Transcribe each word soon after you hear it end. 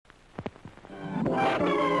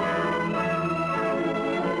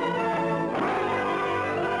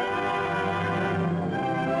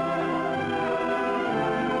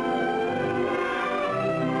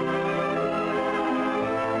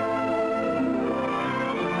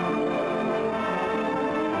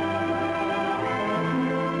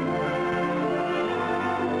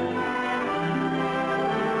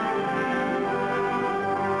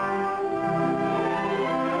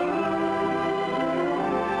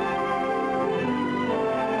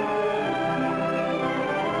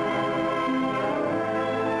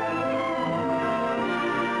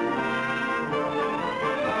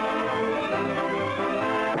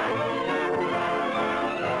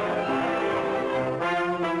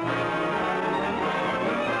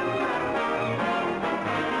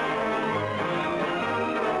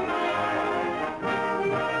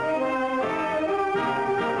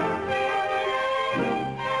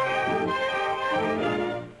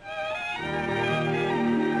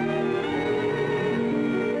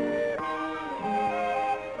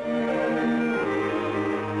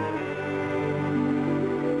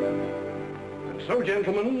So,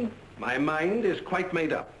 gentlemen, my mind is quite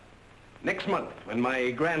made up. Next month, when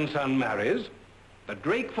my grandson marries, the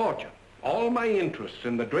Drake fortune, all my interests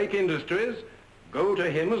in the Drake Industries, go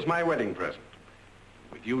to him as my wedding present.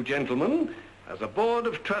 With you gentlemen, as a board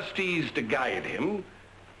of trustees to guide him,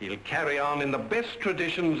 he'll carry on in the best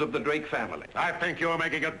traditions of the Drake family. I think you're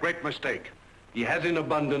making a great mistake. He has in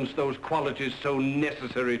abundance those qualities so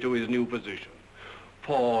necessary to his new position.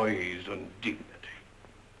 Poise and dignity.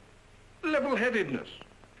 Level-headedness,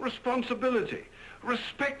 responsibility,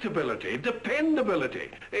 respectability,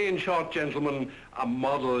 dependability. In short, gentlemen, a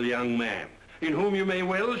model young man in whom you may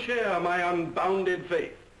well share my unbounded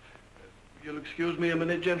faith. You'll excuse me a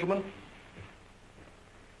minute, gentlemen?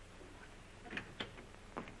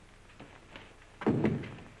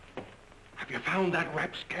 Have you found that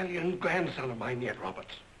rapscallion grandson of mine yet,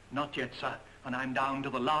 Roberts? Not yet, sir. And I'm down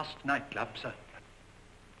to the last nightclub, sir.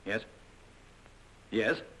 Yes?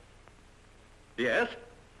 Yes? Yes?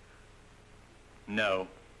 No.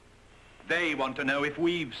 They want to know if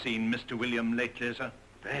we've seen Mr. William lately, sir.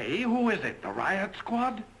 They? Who is it? The riot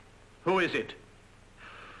squad? Who is it?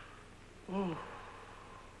 Oh.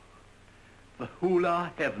 The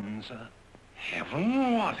Hula Heaven, sir.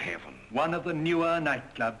 Heaven? What heaven? One of the newer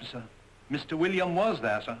nightclubs, sir. Mr. William was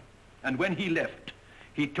there, sir. And when he left,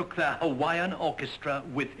 he took their Hawaiian orchestra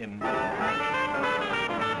with him.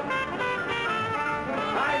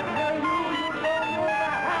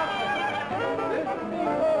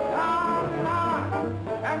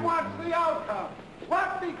 And what's the outcome?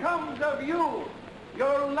 What becomes of you?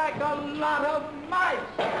 You're like a lot of mice.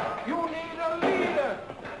 You need a leader.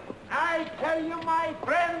 I tell you, my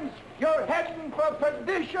friends, you're heading for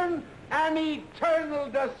perdition and eternal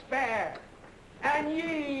despair. And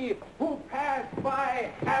ye who pass by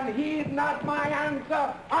and heed not my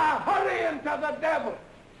answer are hurrying to the devil.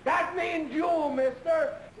 That means you,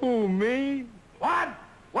 mister. Who, me? What?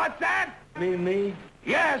 What's that? Me?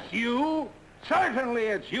 Yes, you. Certainly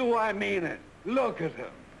it's you, I mean it. Look at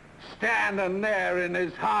him, standing there in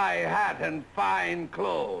his high hat and fine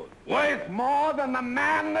clothes, worth more than the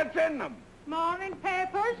man that's in them. Morning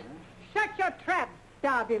papers. Shut your trap,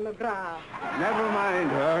 Darby McGraw. Never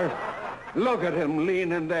mind her. Look at him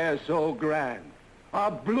leaning there so grand.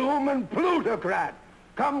 A bloomin' plutocrat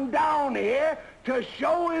come down here to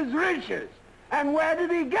show his riches. And where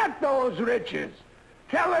did he get those riches?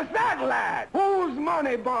 Tell us that, lad. Whose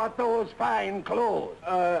money bought those fine clothes?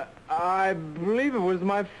 I believe it was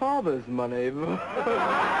my father's money.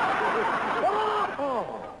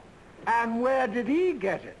 Oh, and where did he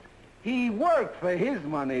get it? He worked for his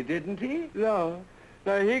money, didn't he? No,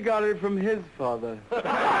 he got it from his father.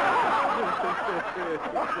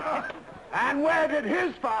 And where did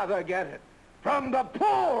his father get it? From the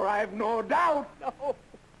poor, I've no doubt. No,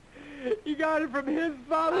 he got it from his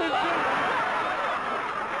father.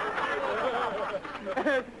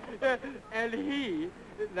 And he,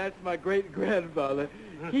 that's my great-grandfather,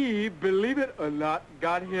 he, believe it or not,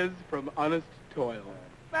 got his from honest toil.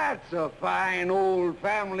 That's a fine old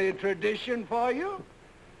family tradition for you.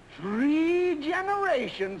 3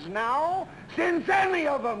 generations now since any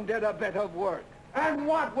of them did a bit of work. And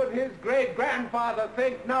what would his great-grandfather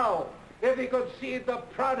think now if he could see the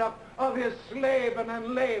product of his slaving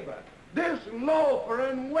and labor? This loafer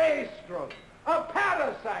and wastrel, a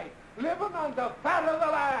parasite, living on the fat of the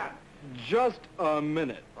land. Just a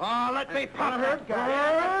minute. Oh, let me pop that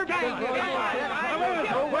guy.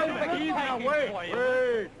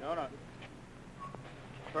 Wait. No.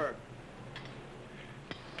 Her.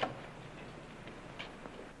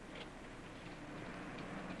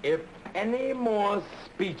 If any more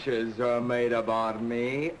speeches are made about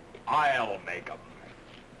me, I'll make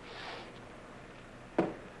them.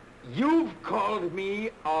 You've called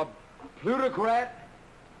me a plutocrat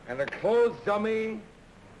and a clothes dummy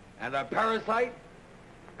and a parasite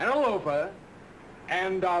and a loafer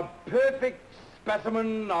and a perfect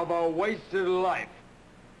specimen of a wasted life.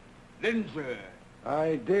 Didn't you?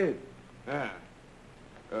 I did. Yeah.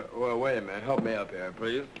 Well, wait a minute. Help me up here,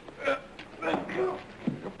 please.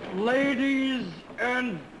 Ladies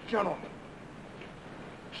and gentlemen,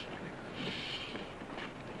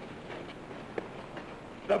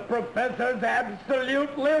 the professor's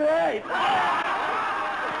absolutely right.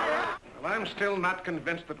 Well, I'm still not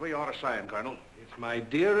convinced that we ought to sign, Colonel. It's my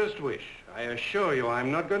dearest wish. I assure you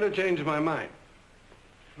I'm not going to change my mind.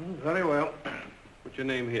 Very well. Put your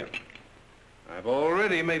name here. I've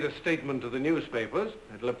already made a statement to the newspapers.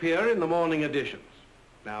 It'll appear in the morning editions.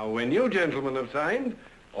 Now, when you gentlemen have signed,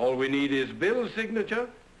 all we need is Bill's signature,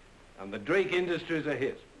 and the Drake Industries are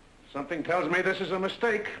his. Something tells me this is a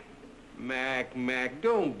mistake. Mac,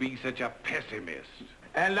 don't be such a pessimist.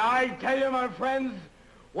 And I tell you, my friends,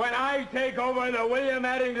 when I take over the William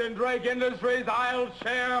Eddington Drake Industries, I'll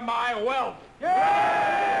share my wealth.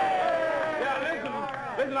 Yeah,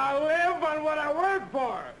 listen, I live on what I work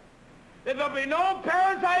for. There'll be no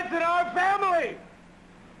parasites in our family.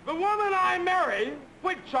 The woman I marry,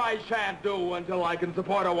 which I shan't do until I can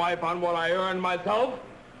support a wife on what I earn myself,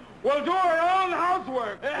 will do her own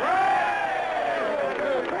housework.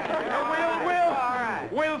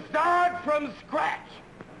 We'll start from scratch.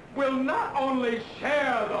 We'll not only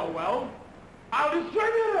share the wealth, I'll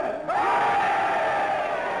distribute it.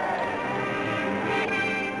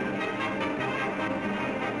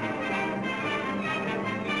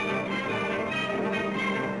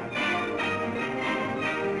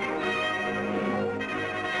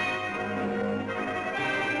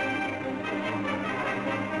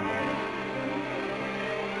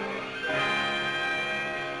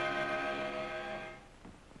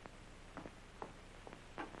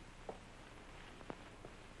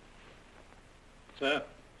 Sir.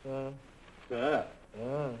 Sir.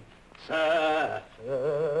 Sir.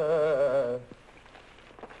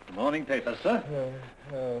 Good morning, paper, sir.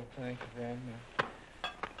 Oh, thank you very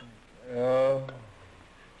much. Oh.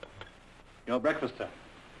 Your breakfast, sir.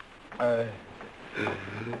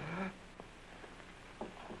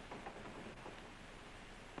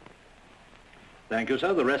 Thank you,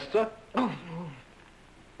 sir. The rest, sir?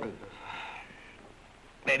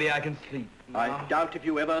 Maybe I can sleep now. I doubt if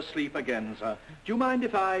you ever sleep again, sir. Do you mind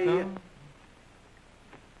if I... No?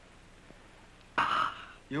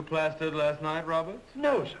 You plastered last night, Roberts?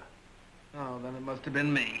 No, sir. Oh, then it must have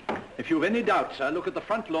been me. If you've any doubt, sir, look at the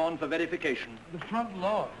front lawn for verification. The front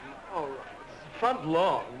lawn? Oh, Roberts. Front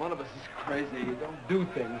lawn. One of us is crazy. You don't do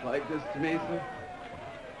things like this to me, sir.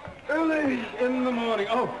 Early in the morning.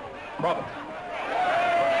 Oh, Roberts.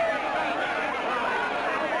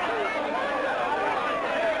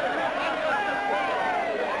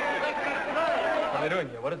 What are they doing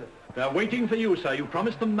here? What is it? They're waiting for you, sir. You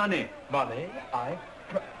promised them money. Money?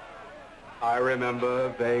 I remember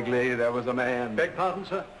vaguely there was a man. Beg pardon,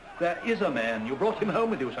 sir? There is a man. You brought him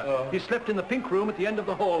home with you, sir. Oh. He slept in the pink room at the end of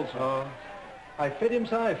the hall, sir. Oh. I fed him,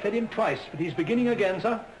 sir. I fed him twice, but he's beginning again,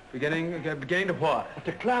 sir. Beginning to what?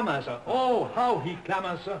 To clamour, sir. Oh, how he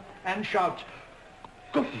clamours, sir, and shouts.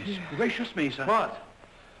 Goodness gracious me, sir. What?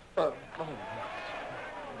 I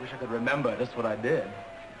wish I could remember just what I did.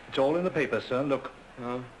 It's all in the paper, sir. Look.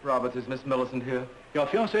 Roberts, is Miss Millicent here? Your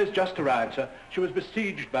fiancée has just arrived, sir. She was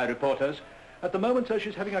besieged by reporters. At the moment, sir,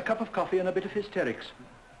 she's having a cup of coffee and a bit of hysterics.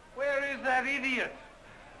 Where is that idiot?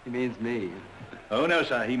 He means me. Oh, no,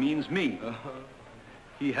 sir. He means me.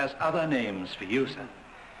 He has other names for you, sir.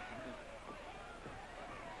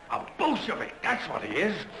 A Bolshevik, that's what he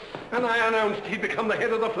is. And I announced he'd become the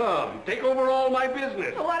head of the firm, take over all my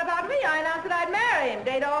business. Well, what about me? I announced that I'd marry him.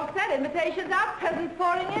 Date all set, invitations out, presents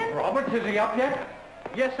pouring in. Roberts, is he up yet?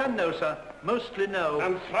 Yes and no, sir. Mostly no.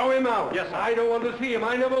 And throw him out. Yes, sir. I don't want to see him.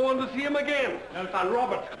 I never want to see him again. No, sir. And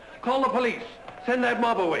Roberts, call the police. Send that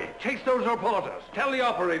mob away. Chase those reporters. Tell the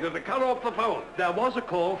operator to cut off the phone. There was a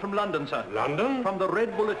call from London, sir. London? From the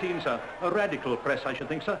Red Bulletin, sir. A radical press, I should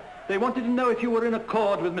think, sir. They wanted to know if you were in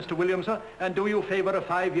accord with Mr. Williams, sir, and do you favour a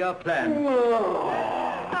 5-year plan?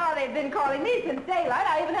 Oh, they've been calling me since daylight.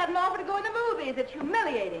 I even had an offer to go in the movies. It's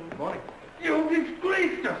humiliating. What? You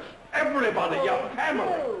disgraced us. Everybody, your family.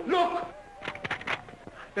 you. Look.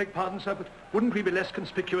 Beg pardon, sir, but wouldn't we be less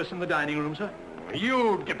conspicuous in the dining room, sir?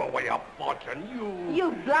 You give away a fortune.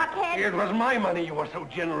 You blockhead. It was my money you were so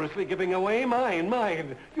generously giving away.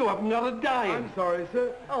 Mine. You haven't got a dime. I'm sorry,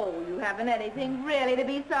 sir. Oh, you haven't anything really to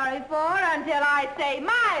be sorry for until I say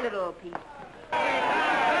my little piece.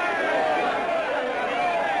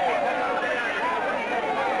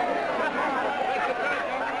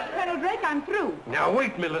 Colonel Drake, I'm through. Now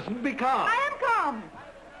wait, Millicent, be calm. I am calm.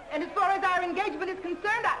 And as far as our engagement is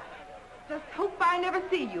concerned, I just hope I never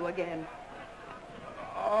see you again.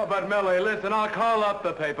 Oh, but Millie, listen, I'll call up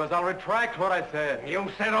the papers. I'll retract what I said. You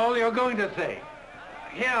said all you're going to say.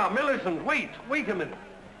 Here, Millicent, wait a minute.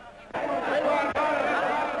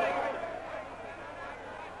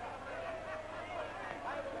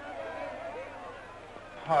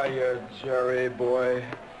 Hiya, Jerry, boy.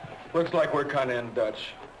 Looks like we're kind of in Dutch.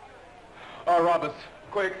 Oh, Roberts,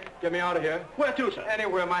 quick, get me out of here. Where to, sir?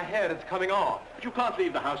 Anywhere, my head is coming off. But you can't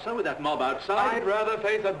leave the house, sir, with that mob outside. I'd rather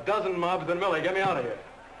face a dozen mobs than Millie. Get me out of here.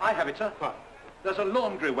 I have it, sir. What? There's a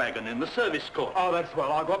laundry wagon in the service court. Oh, that's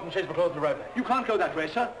swell. I'll go up and change my clothes directly. You can't go that way,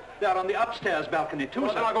 sir. They're on the upstairs balcony, too, Well,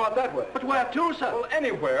 sir. then I'll go out that way. But where to, sir? Well,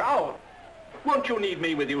 anywhere. Out. Won't you need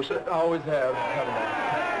me with you, sir? I always have. Haven't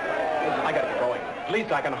I? Listen, I gotta get going. At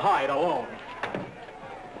least I can hide alone.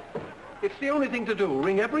 It's the only thing to do.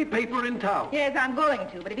 Ring every paper in town. Yes, I'm going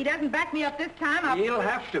to, but if he doesn't back me up this time, I'll... He'll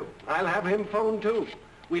have to. I'll have him phone, too.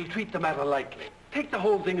 We'll treat the matter lightly. Take the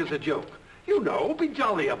whole thing as a joke. You know, be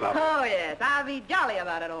jolly about it. Oh, yes, I'll be jolly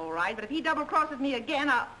about it, all right. But if he double-crosses me again,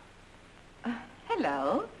 I'll...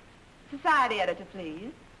 hello? Society editor,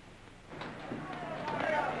 please.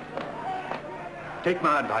 Take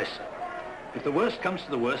my advice, sir. If the worst comes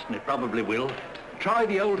to the worst, and it probably will, try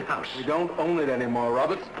the old house. We don't own it anymore,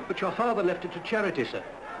 Roberts. But your father left it to charity, sir.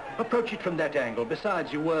 Approach it from that angle.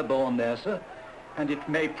 Besides, you were born there, sir. And it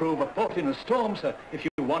may prove a port in a storm, sir, if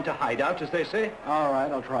you want to hide out, as they say. All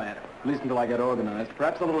right, I'll try it. At least until I get organized.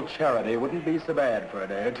 Perhaps a little charity wouldn't be so bad for a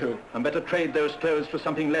day or two. And better trade those clothes for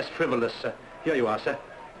something less frivolous, sir. Here you are, sir.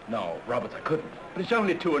 No, Roberts, I couldn't. But it's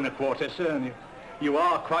only 2 1/4, sir, and you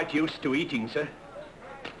are quite used to eating, sir.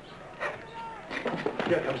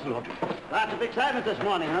 Here comes the laundry. Lots of excitement this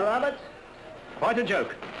morning, huh, Roberts? Quite a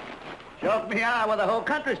joke. Joke me out, well, the whole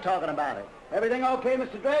country's talking about it. Everything okay,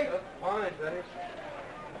 Mr. Drake? Fine, thanks.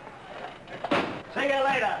 See you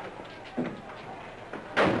later.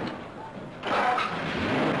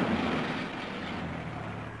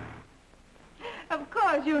 Of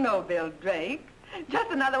course, you know Bill Drake.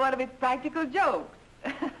 Just another one of his practical jokes.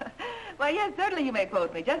 Well, yes, certainly you may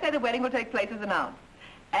quote me. Just say the wedding will take place as announced.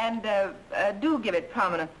 And do give it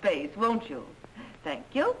prominent space, won't you? Thank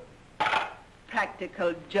you.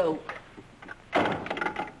 Practical joke.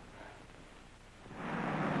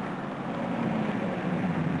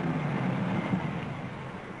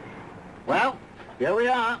 Well, here we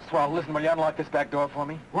are. Swell, listen, will you unlock this back door for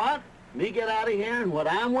me? What? Me get out of here and what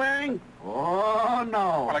I'm wearing? Oh,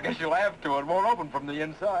 no. Well, I guess you'll have to. It won't open from the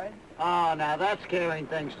inside. Oh, now that's carrying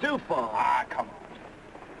things too far. Ah, come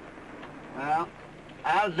on. Well,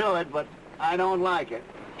 I'll do it, but I don't like it.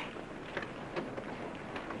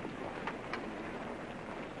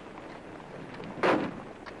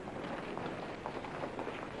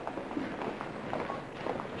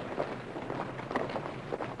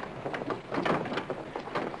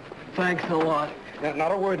 Thanks a lot.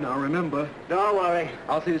 Not a word now, remember. Don't worry.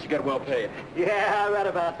 I'll see that you get well paid. Yeah, I read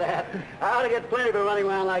about that. I ought to get plenty for running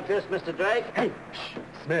around like this, Mr. Drake. Hey, shh,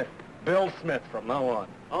 Smith. Bill Smith from now on.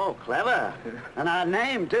 Oh, clever. And our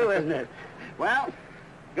name, too, isn't it? Well,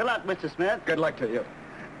 good luck, Mr. Smith. Good luck to you.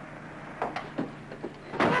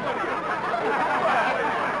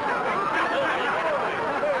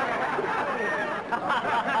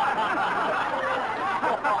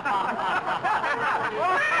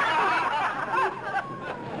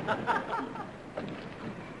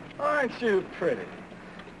 Aren't you pretty?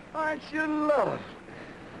 Aren't you lovely?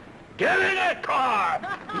 Get in that car!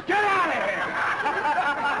 Get out of here!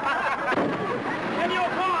 And you're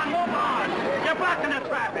gone, move on! Get back in the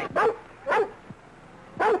traffic!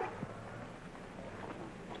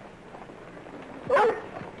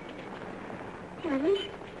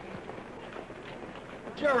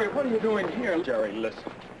 Jerry, what are you doing here? Jerry,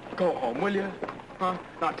 listen. Go home, will you? Huh?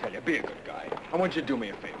 I'll tell you, be a good guy. I want you to do me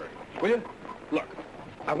a favor. Will you? Look,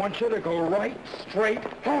 I want you to go right straight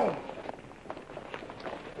home.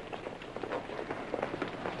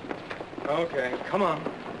 Okay, come on.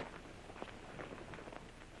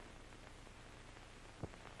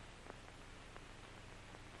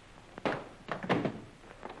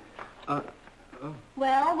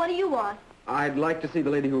 Well, what do you want? I'd like to see the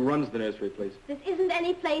lady who runs the nursery, please. This isn't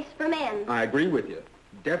any place for men. I agree with you.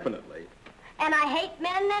 Definitely. And I hate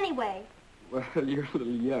men anyway. Well, you're a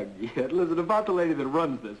little young yet. Listen, about the lady that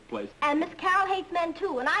runs this place. And Miss Carroll hates men,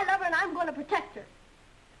 too, and I love her, and I'm going to protect her.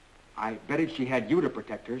 I bet if she had you to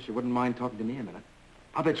protect her, she wouldn't mind talking to me a minute.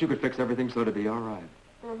 I'll bet you could fix everything so it'd be all right.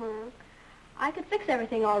 Mm-hmm. I could fix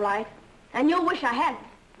everything all right, and you'll wish I hadn't.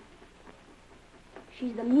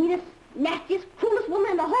 She's the meanest, nastiest, cruelest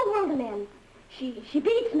woman in the whole world to men. She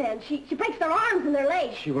beats men. She breaks their arms and their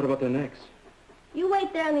legs. What about their necks? You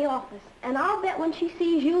wait there in the office, and I'll bet when she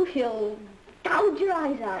sees you, she'll gouge your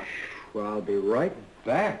eyes out. Well, I'll be right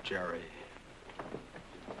back, Jerry.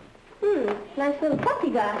 Nice little puppy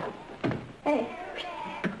guy. Hey.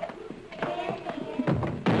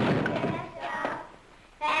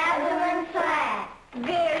 Abdomen flat.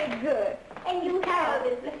 Very good. And you,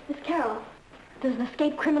 Carol, Miss Carroll, there's an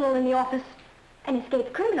escaped criminal in the office. An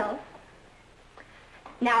escaped criminal?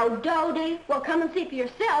 Now, Dodie, well, come and see for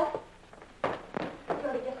yourself.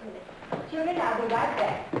 Dodie, just a minute. Sure, I'll be right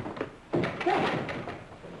back. Good.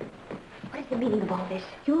 What is the meaning of all this?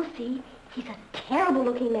 You'll see. He's a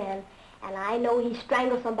terrible-looking man. And I know he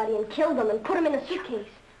strangled somebody and killed them and put him in a suitcase.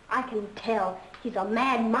 I can tell. He's a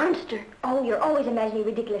mad monster. Oh, you're always imagining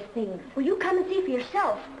ridiculous things. Well, you come and see for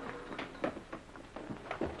yourself.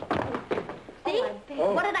 See?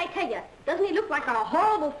 Oh. What did I tell you? Doesn't he look like a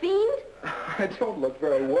horrible fiend? I don't look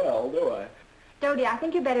very well, do I? Dodie, I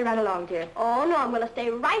think you better run along, dear. Oh, no, I'm going to stay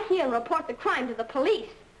right here and report the crime to the police.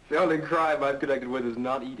 The only crime I've connected with is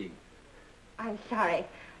not eating. I'm sorry,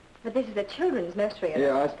 but this is a children's nursery.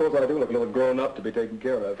 Yeah, I suppose I do look a little grown up to be taken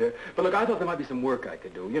care of here. But look, I thought there might be some work I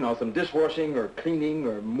could do. You know, some dishwashing or cleaning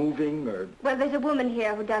or moving or... Well, there's a woman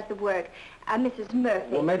here who does the work, Mrs. Murphy.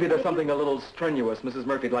 Well, maybe there's something a little strenuous Mrs.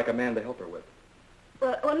 Murphy'd like a man to help her with.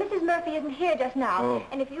 Well, Mrs. Murphy isn't here just now. Oh.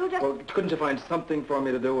 And if you'll just... Well, couldn't you find something for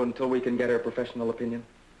me to do until we can get her professional opinion?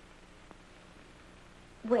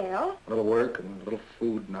 Well? A little work and a little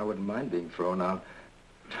food, and I wouldn't mind being thrown out.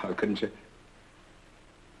 Oh, couldn't you?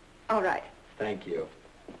 All right. Thank you.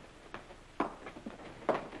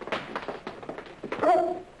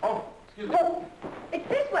 Oh, excuse me. it's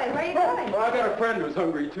this way. Where are you going? Well, I've got a friend who's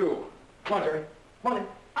hungry, too. Come on, Jerry. Come on in.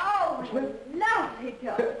 Oh, lovely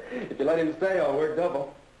dog. If you let him stay, I'll work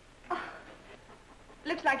double.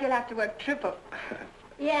 Looks like you'll have to work triple.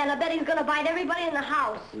 Yeah, and I bet he's going to bite everybody in the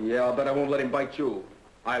house. Yeah, I'll bet I won't let him bite you.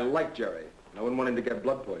 I like Jerry. I wouldn't want him to get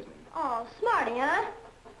blood poisoning. Oh, smarty, huh?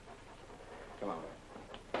 Come on.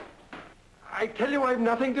 I tell you, I've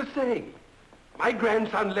nothing to say. My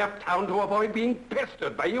grandson left town to avoid being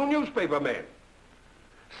pestered by you newspaper men.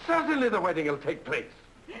 Certainly the wedding will take place.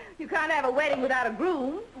 You can't have a wedding without a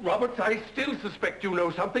groom. Roberts, I still suspect you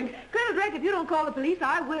know something. Colonel Drake, if you don't call the police,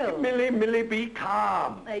 I will. Millie, be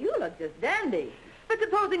calm. Now, you look just dandy. But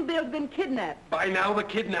supposing Bill's been kidnapped? By now, the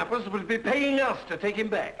kidnappers will be paying us to take him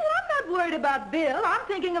back. Well, I'm not worried about Bill. I'm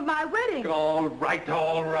thinking of my wedding. All right,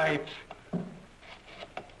 all right.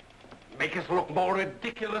 Make us look more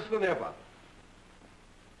ridiculous than ever.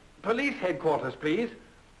 Police headquarters, please.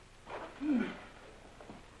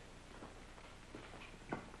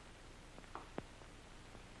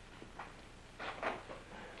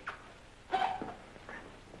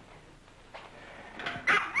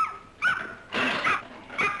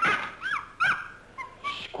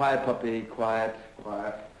 Quiet, puppy. Quiet.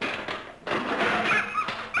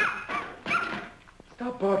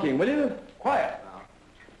 Stop barking, will you? Quiet.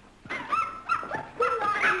 Come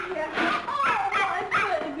on here. Oh, my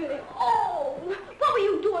baby. Oh, what were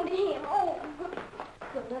you doing to him? Oh,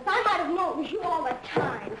 goodness, I might have known it was you all the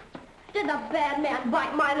time. Did the bad man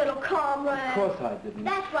bite my little comrade? Of course I didn't.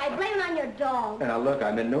 That's right. Blame it on your dog. Now, look,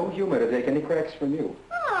 I'm in no humor to take any cracks from you.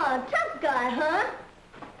 Oh, tough guy, huh?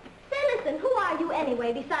 Say, listen, who are you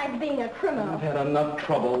anyway, besides being a criminal? I've had enough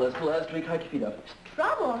trouble this last week. Hike your feet up.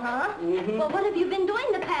 Trouble, huh? Mm-hmm. Well, what have you been doing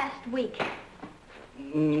the past week?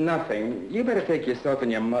 Nothing. You better take yourself and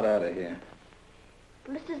your mud out of here.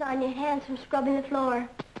 Blisters on your hands from scrubbing the floor.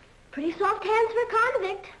 Pretty soft hands for a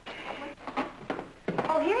convict.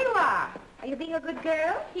 Oh, here you are. Are you being a good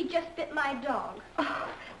girl? He just bit my dog. Oh,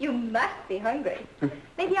 you must be hungry.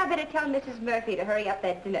 Maybe I'd better tell Mrs. Murphy to hurry up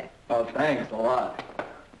that dinner. Oh, thanks a lot.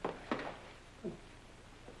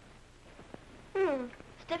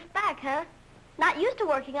 Stiff back, huh? Not used to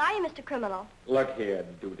working, are you, Mr. Criminal? Look here,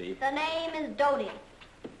 Duty. The name is Dodie.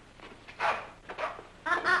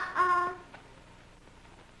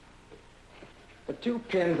 For 2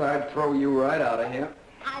 pins, I'd throw you right out of here.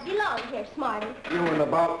 I belong here, Smarty. You and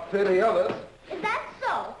about 50 others. Is that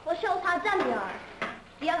so? Well, show us how dumb you are.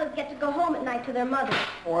 The others get to go home at night to their mothers.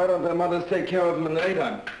 Why don't their mothers take care of them in the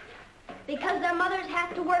daytime? Because their mothers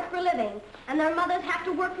have to work for a living. And their mothers have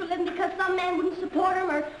to work for a living because some man wouldn't support them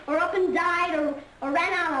or up and died or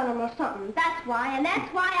ran out on them or something. That's why. And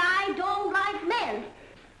that's why I don't like men.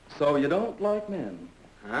 So you don't like men,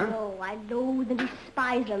 huh? Oh, I loathe and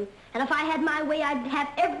despise them. And if I had my way, I'd have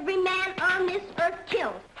every man on this earth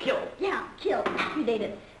killed. Killed? Yeah, killed,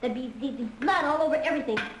 lapidated. There'd be blood all over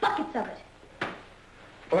everything, buckets of it.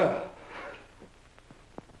 Well,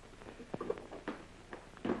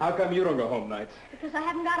 how come you don't go home nights? Because I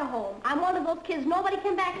haven't got a home. I'm one of those kids nobody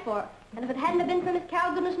came back for. And if it hadn't have been for Miss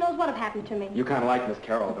Carroll, goodness knows what would have happened to me. You kind of like Miss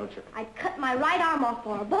Carroll, don't you? I'd cut my right arm off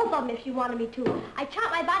for her, both of them if she wanted me to. I'd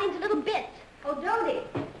chop my body into little bits. Oh, Dodie.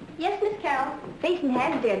 Yes, Miss Carroll? Face and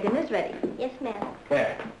hands, dear. Dinner's ready. Yes, ma'am.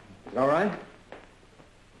 There. Is it all right?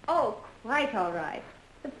 Oh, quite all right.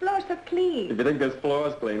 The floor's so clean. If you think this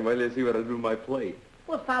floor's clean, wait till you see what I do with my plate.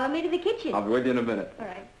 Well, follow me to the kitchen. I'll be with you in a minute. All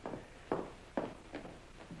right.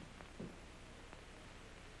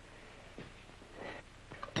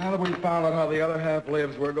 Now that we found out how the other half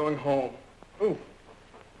lives, we're going home. Ooh.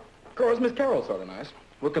 Of course, Miss Carroll's sort of nice.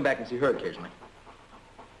 We'll come back and see her occasionally.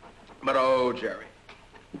 But, oh, Jerry,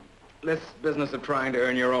 this business of trying to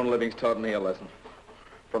earn your own living's taught me a lesson.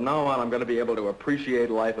 From now on, I'm going to be able to appreciate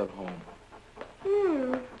life at home.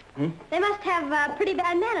 They must have pretty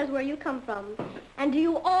bad manners where you come from. And do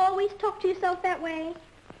you always talk to yourself that way?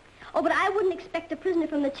 Oh, but I wouldn't expect a prisoner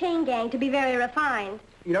from the chain gang to be very refined.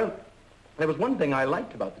 You know, there was one thing I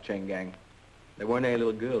liked about the chain gang. There weren't any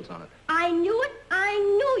little girls on it. I knew it. I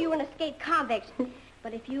knew you were an escaped convict.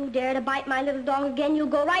 But if you dare to bite my little dog again, you'll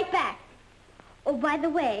go right back. Oh, by the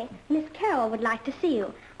way, Miss Carroll would like to see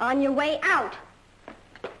you on your way out.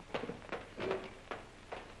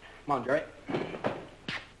 Come on, Jerry.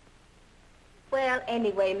 Well,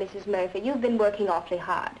 anyway, Mrs. Murphy, you've been working awfully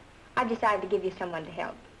hard. I've decided to give you someone to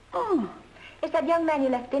help. Oh. It's that young man you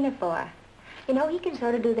left dinner for. You know, he can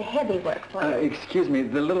sort of do the heavy work for you. Excuse me,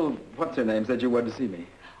 the little what's-her-name said you wanted to see me.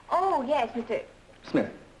 Oh, yes, Mr.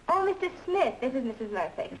 Smith. Oh, Mr. Smith, this is Mrs.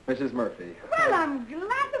 Murphy. Mrs. Murphy. Well, I'm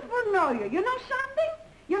glad to know you. You know something?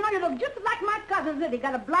 You know, you look just like my cousin Liddy.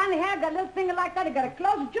 Got a blonde hair, got a little finger like that. He got a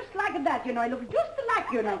clothes just like that, you know. He looks just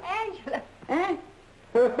like you know. Angela. Eh?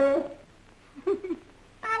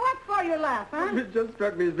 What for you laugh, huh? It just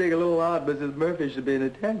struck me as being a little odd Mrs. Murphy should be an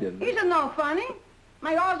Italian. He's no funny.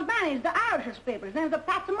 My husband is the Irish paper. His name's the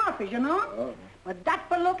Patsy Murphys, you know? Oh. But that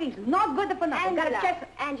for look, he's no good for nothing. Angela, Got a check.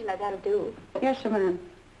 Angela, that'll do. Yes, sir, ma'am.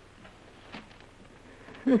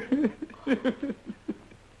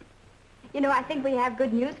 You know, I think we have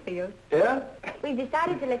good news for you. Yeah? We've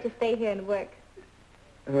decided to let you stay here and work.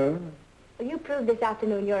 Huh? Well, you proved this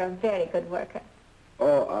afternoon you're a very good worker.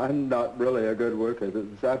 Oh, I'm not really a good worker.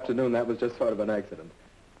 This afternoon, that was just sort of an accident.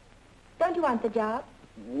 Don't you want the job?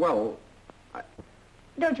 Well,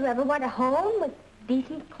 Don't you ever want a home with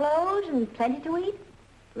decent clothes and plenty to eat?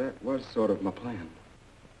 that was sort of my plan.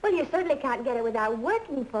 Well, you certainly can't get it without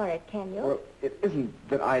working for it, can you? Well, it isn't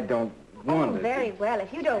that I don't want it. Very well.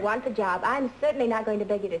 If you don't want the job, I'm certainly not going to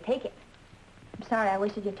beg you to take it. I'm sorry I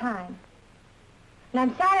wasted your time. And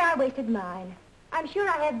I'm sorry I wasted mine. I'm sure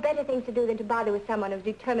I have better things to do than to bother with someone who's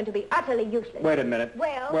determined to be utterly useless. Wait a minute.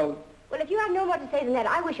 Well, if you have no more to say than that,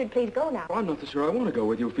 I wish you'd please go now. I'm not so sure I want to go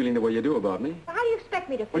with you feeling the way you do about me. How do you expect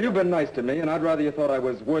me to feel? Well, you've been nice to me, and I'd rather you thought I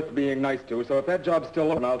was worth being nice to, so if that job's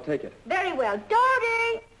still open, I'll take it. Very well.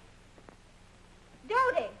 Dodie!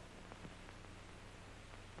 Dodie!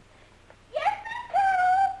 Yes, Miss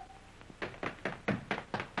Carroll?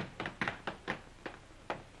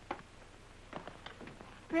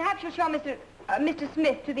 Perhaps you'll show Mr.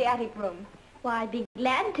 Smith to the attic room. Why, I'd be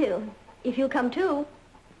glad to, if you'll come too.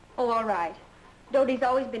 Oh, all right. Dodie's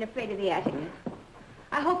always been afraid of the attic.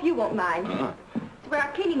 I hope you won't mind. It's where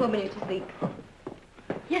our cleaning woman used to sleep.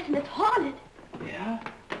 Yes, and it's haunted. Yeah?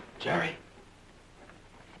 Jerry?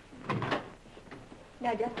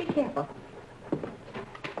 Now, just be careful.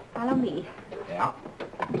 Follow me. Yeah?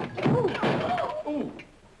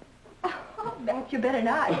 Oh, perhaps you better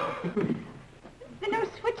not. There are no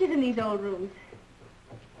switches in these old rooms.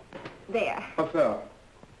 There. What fell?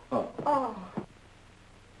 Oh. Oh.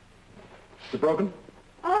 Is it broken?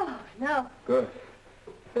 Oh, no. Good.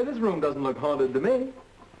 Hey, this room doesn't look haunted to me.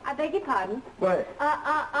 I beg your pardon. Why?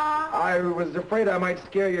 I was afraid I might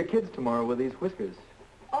scare your kids tomorrow with these whiskers.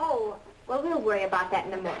 Oh, well, we'll worry about that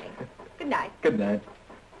in the morning. Good night. Good night.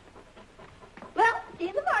 Well, see you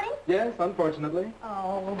in the morning. Yes, unfortunately.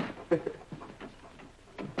 Oh.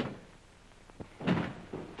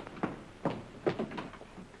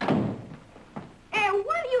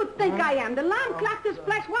 What do you think I am? The alarm clock this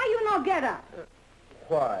place. Why you no get up?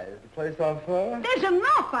 Why? Is the place on fire? There's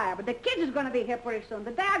no fire, but the kids is going to be here pretty soon.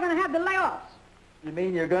 The day I'm going to have the layoffs. You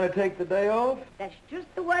mean you're going to take the day off? That's just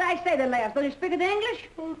the word I say, the layoffs. Don't you speak of English?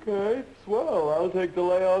 Okay, swell. I'll take the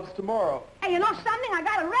layoffs tomorrow. Hey, you know something? I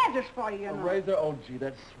got a razor for you, you know. A razor? Oh, gee,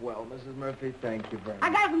 that's swell, Mrs. Murphy. Thank you very much.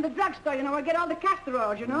 I got it from the drugstore, you know, where I get all the castor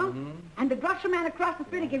oils, you know? Mm-hmm. And the grocery man across the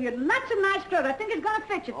street will give you lots of nice clothes. I think it's going to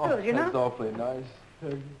fit you, too, you know? That's awfully nice.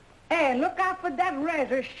 Hey, look out for that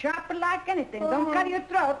razor, sharp like anything. Don't cut your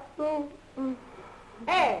throat.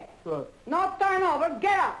 Hey, no turnover.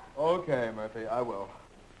 Get up. Okay, Murphy, I will.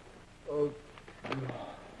 Oh.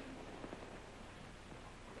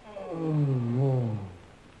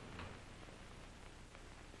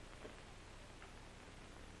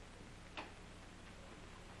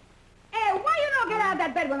 Hey, why you don't get out of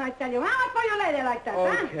that bed when I tell you, huh? Why you lay there like that,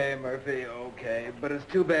 huh? Okay, Murphy, okay. But it's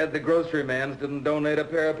too bad the grocery man's didn't donate a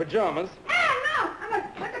pair of pajamas. Hey, no!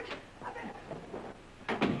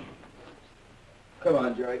 Come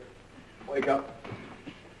on, Jerry. Wake up.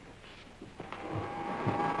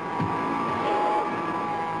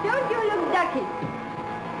 Don't you look ducky?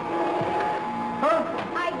 Huh?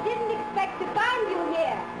 I didn't expect to find you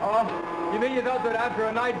here. Oh, you mean you thought that after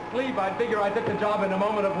a night's sleep I'd figure I took the job in a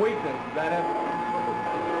moment of weakness? Is that it?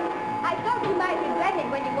 I thought you might regret it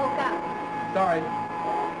when you woke up. Sorry.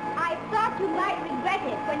 I thought you might regret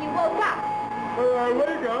it when you woke up. When I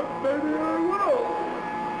wake up, maybe I will.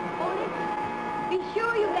 Only be sure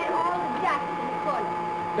you get all the dust in the corner.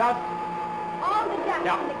 Dust? All the dust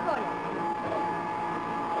Yeah. in the corner.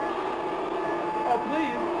 Oh,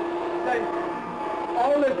 please. Say,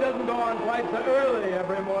 all this doesn't go on quite so early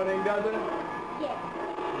every morning, does it? Yes.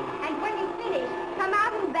 And when you finish, come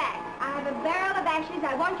out and back. I have a barrel of ashes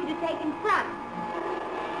I want you to take in front.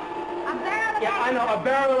 A barrel of Yeah, ashes. I know, a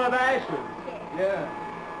barrel of ashes. Yes. Yeah.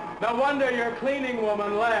 No wonder your cleaning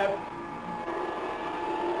woman left.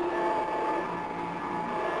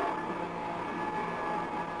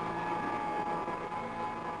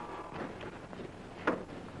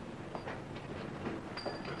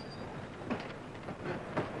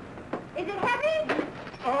 Is it heavy?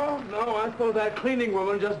 Oh, no, I suppose that cleaning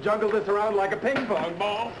woman just juggled this around like a ping pong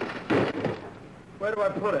ball. Where do I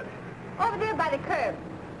put it? Over there by the curb.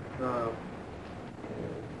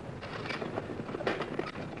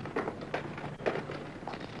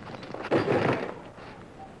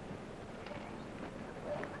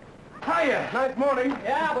 Hiya, nice morning.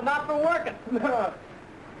 Yeah, but not for working. No.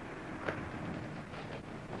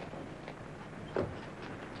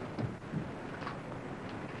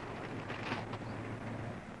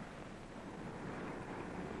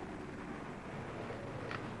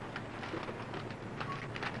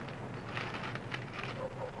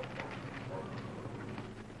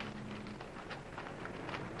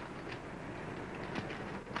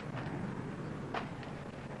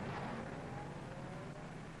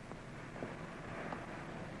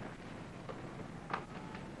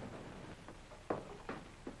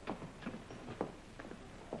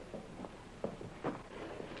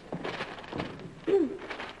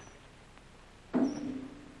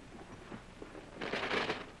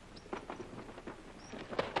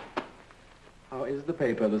 How is the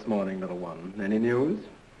paper this morning, little one? Any news?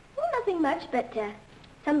 Well, nothing much, but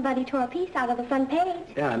somebody tore a piece out of the front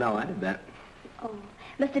page. Yeah, I know. I did that. Oh,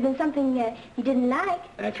 must have been something you didn't like.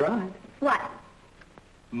 That's right. What?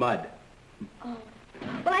 Mud. Oh.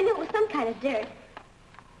 Well, I knew it was some kind of dirt.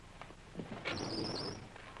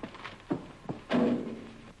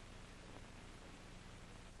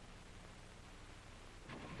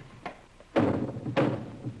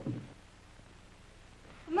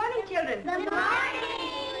 Good morning, children. Good morning.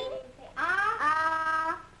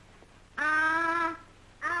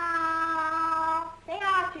 Say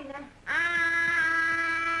ah, Trina.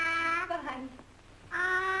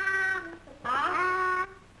 Fine.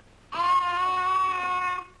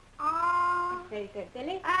 Very good,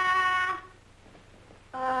 silly.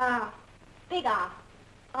 Big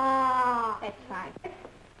ah. That's fine.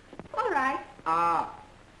 All right.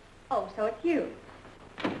 Oh, so it's you.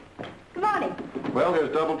 Good morning. Well,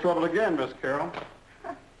 there's double trouble again, Miss Carroll.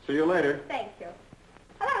 See you later. Thank you.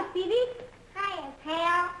 Hello, Stevie. Hiya,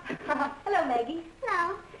 pal. Hello, Maggie.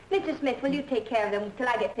 Hello. Mr. Smith, will you take care of them till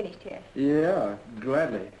I get finished here? Yeah,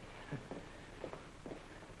 gladly.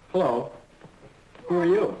 Hello. Who are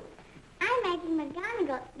you? I'm Maggie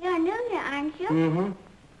McGonagall. You're new here, aren't you? Mm-hmm.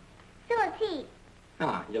 So is he.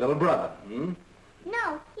 Ah, your little brother, hmm?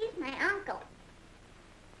 No, he's my uncle.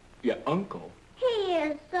 Your uncle? He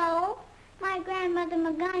is so. My grandmother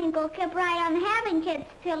McGonagall kept right on having kids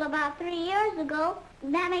till about 3 years ago.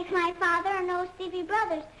 That makes my father and no Stevie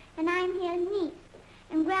brothers, and I'm his niece.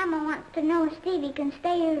 And Grandma wants to know if Stevie can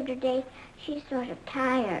stay here today. She's sort of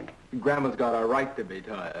tired. Grandma's got a right to be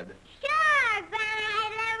tired. Sure, Grandma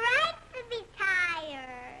has a right to be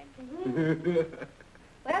tired.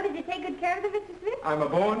 Well, did you take good care of them, Mr. Smith? I'm a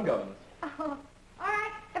born governess. Oh, all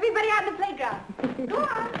right. Everybody out in the playground. Go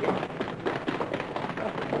on.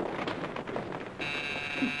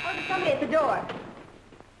 Oh, there's somebody at the door.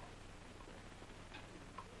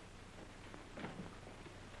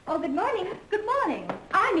 Oh, good morning. Good morning.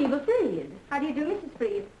 I'm Eva Freed. How do you do, Mrs.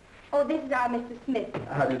 Freed? Oh, this is our Mr. Smith.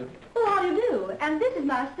 How do you do? Oh, how do you do? And this is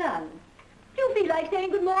my son. Do you feel like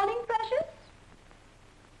saying good morning, Precious?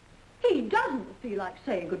 He doesn't feel like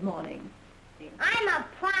saying good morning. I'm a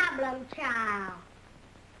problem child.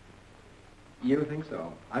 You think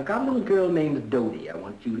so? I've got a little girl named Dodie I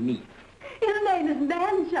want you to meet. His name is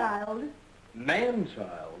Man-Child.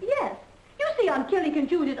 Man-child? Yes. You see, on killing and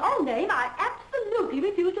choose his own name, I absolutely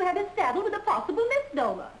refuse to have it saddled with a possible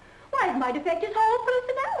misnomer. Why, it might affect his whole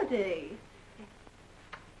personality.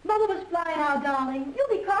 Mother was flying out, darling. You'll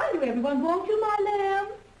be kind to everyone, won't you, my lamb?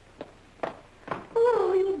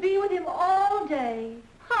 Oh, you'll be with him all day.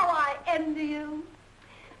 How I envy you.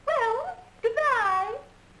 Well, goodbye.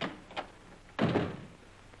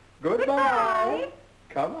 Goodbye.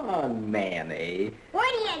 Come on, Manny.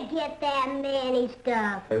 Where do you get that manny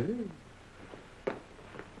stuff?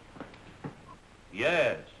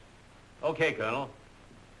 Yes. Okay, Colonel.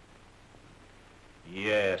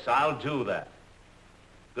 Yes, I'll do that.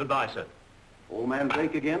 Goodbye, sir. Old man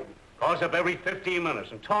Drake again? Calls up every 15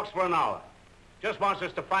 minutes and talks for an hour. Just wants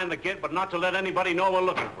us to find the kid, but not to let anybody know we're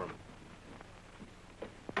looking for him.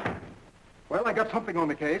 Well, I got something on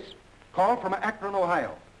the case. Call from Akron,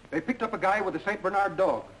 Ohio. They picked up a guy with a St. Bernard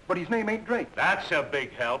dog, but his name ain't Drake. That's a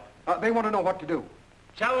big help. They want to know what to do.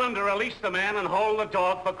 Tell them to release the man and hold the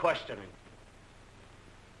dog for questioning.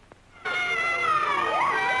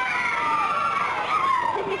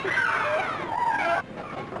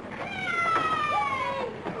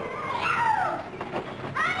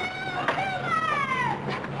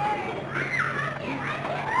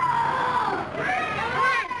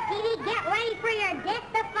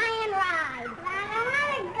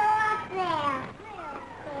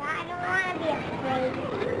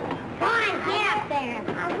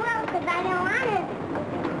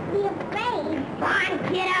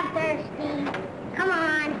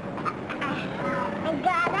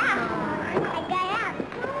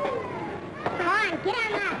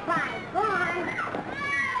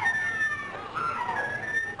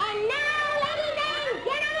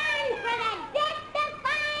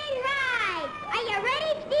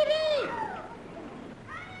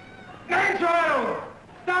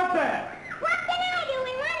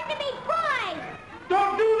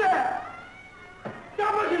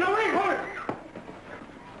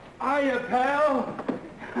 Hiya, pal.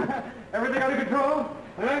 Everything under control?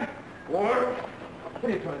 Huh? What? What are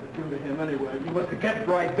you trying to do to him anyway? You must have kept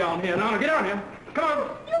right down here. Now, get down here. Come on.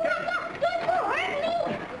 Don't you hurt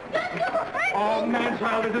me. Don't you hurt me. Oh, man,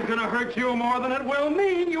 child, this is going to hurt you more than it will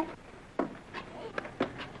me. You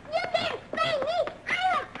can't spank me.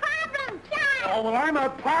 I'm a problem child. Oh, well, I'm a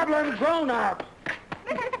problem grown-up.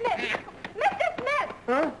 Mr. Smith! Mr. Smith!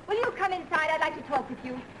 Huh? Will you come inside? I'd like to talk with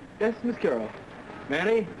you. Yes, Miss Carroll.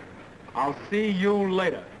 Manny, I'll see you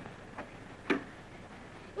later. Not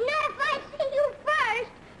if I see you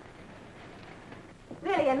first.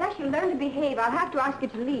 Really, unless you learn to behave, I'll have to ask you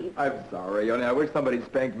to leave. I'm sorry, only I wish somebody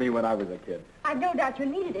spanked me when I was a kid. I've no doubt you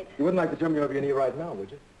needed it. You wouldn't like to turn me over your knee right now,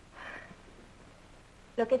 would you?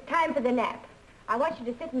 Look, it's time for the nap. I want you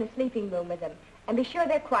to sit in the sleeping room with them and be sure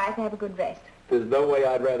they're quiet and have a good rest. There's no way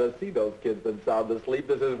I'd rather see those kids than sound asleep.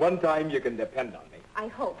 This is one time you can depend on me. I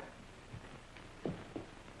hope.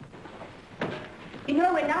 You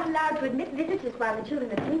know, we're not allowed to admit visitors while the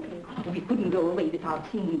children are sleeping. We couldn't go away without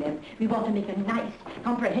seeing them. We want to make a nice,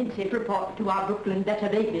 comprehensive report to our Brooklyn Better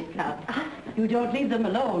Babies Club. You don't leave them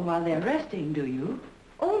alone while they're resting, do you?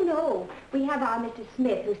 Oh, no. We have our Mr.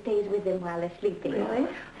 Smith who stays with them while they're sleeping. Really?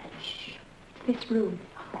 Shh. It's this room.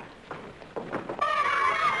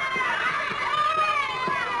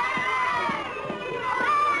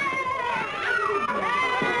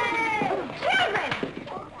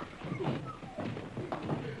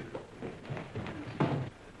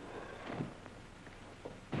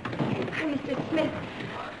 Mr. Smith.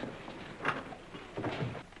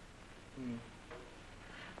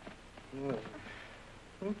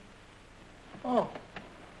 Oh.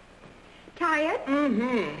 Tired?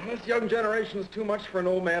 Mm-hmm. This young generation's too much for an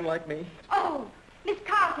old man like me. Oh, Miss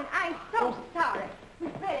Carlton, I'm so sorry.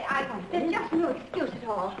 Really, there's just no excuse at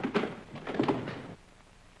all.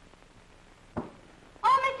 Oh,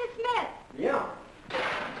 Mr. Smith. Yeah.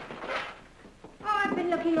 Oh, I've been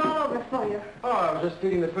looking all over for you. Oh, I was just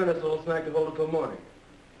feeding the furnace a little snack to hold it till morning.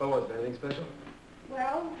 Oh, was there anything special?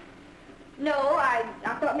 Well, no, I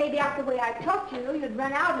thought maybe after the way I talked to you, you'd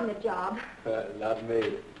run out on the job. Not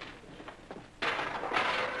me.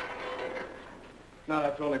 Not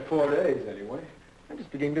after only 4 days, anyway. I'm just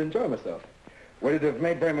beginning to enjoy myself. Would it have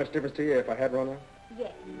made very much difference to you if I had run out?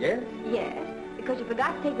 Yes. Yes? Yes, because you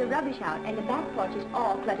forgot to take the rubbish out, and the back porch is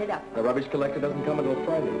all cluttered up. The rubbish collector doesn't come until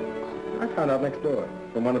Friday. I found out next door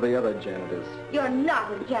from one of the other janitors. You're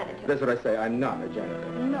not a janitor. That's what I say. I'm not a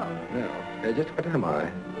janitor. No. No. Just what am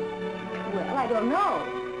I? Well, I don't know.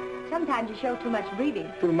 Sometimes you show too much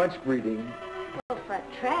breeding. Too much breeding. Well, for a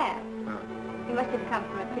tramp. You must have come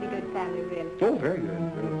from a pretty good family, really. Oh, very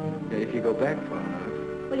good. Yeah, if you go back far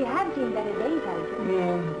enough. Well, you have seen better days, haven't you?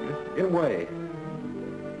 Yeah, in a way.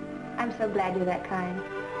 I'm so glad you're that kind.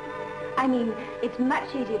 I mean, it's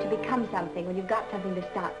much easier to become something when you've got something to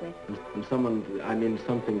start with. And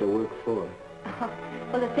something to work for.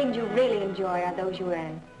 Well, the things you really enjoy are those you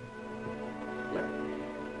earn.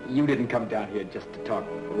 You didn't come down here just to talk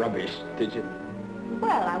rubbish, did you?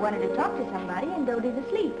 Well, I wanted to talk to somebody, and Dodie's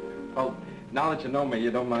asleep. Oh, now that you know me,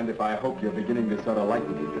 you don't mind if I hope you're beginning to sort of like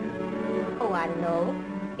me, do you? Oh, I know.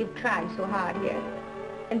 You've tried so hard here,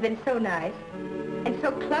 and been so nice, and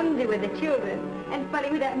so clumsy with the children, and funny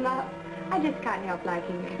with that mouth. I just can't help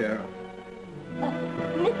liking you. Carol.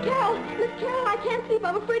 Miss Carol, I can't sleep.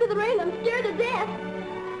 I'm afraid of the rain. I'm scared to death.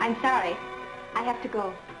 I'm sorry. I have to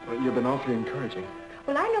go. Well, you've been awfully encouraging.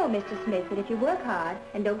 Well, I know, Mr. Smith, that if you work hard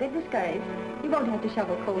and don't get discouraged, you won't have to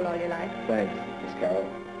shovel coal all your life. Thanks, Miss Carol.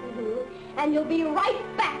 And you'll be right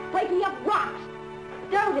back breaking up rocks.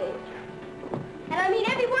 Don't it? And I mean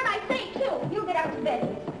every word I say, too. You get out to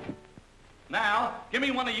bed. Now, give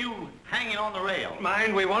me one of you hanging on the rail.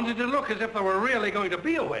 Mind, we wanted to look as if there were really going to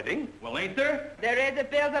be a wedding. Well, ain't there? There is a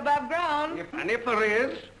bills above ground. And if there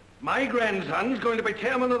is, my grandson's going to be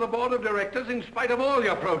chairman of the board of directors in spite of all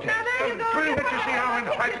your protests. Now, there you go. Pretty much to see how in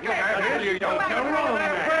fight you are, you young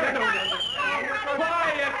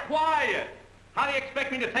Quiet! How do you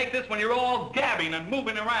expect me to take this when you're all gabbing and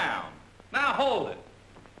moving around? Now, hold it.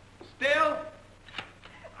 Still?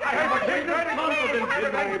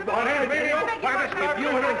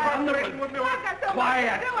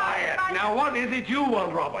 Quiet. Now, what is it you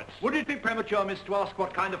want, Roberts? Would it be premature, miss, to ask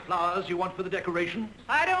what kind of flowers you want for the decorations?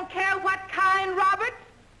 I don't care what kind, Robert.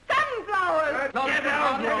 Sunflowers. Get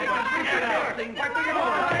out,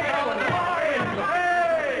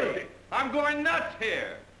 Hey! I'm going nuts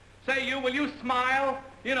here. Say, will you smile?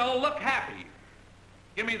 You know, look happy.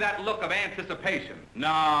 Give me that look of anticipation.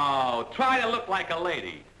 No, try to look like a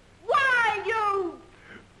lady. Why, you...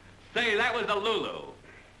 Say, that was a Lulu.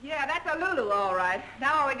 Yeah, that's a Lulu, all right.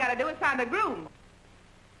 Now all we got to do is find a groom.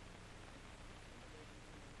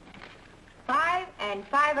 5 and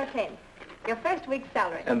 5 or 10. Your first week's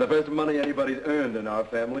salary. And the first money anybody's earned in our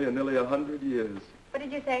family in nearly 100 years. What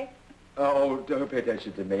did you say? Oh, don't pay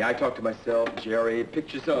attention to me. I talk to myself, Jerry,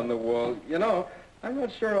 pictures on the wall. You know, I'm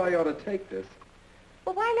not sure I ought to take this.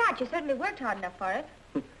 Well, why not? You certainly worked hard enough for it.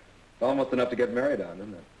 It's almost enough to get married on,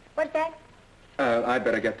 isn't it? What's that? I'd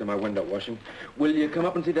better get to my window washing. Will you come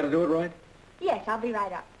up and see that I do it right? Yes, I'll be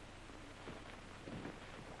right up.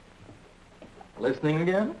 Listening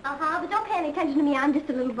again? Uh-huh, but don't pay any attention to me. I'm just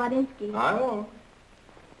a little Vodinsky. I won't.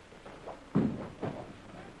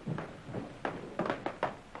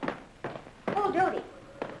 Oh, Jody,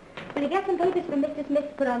 will you get some papers for Mr. Smith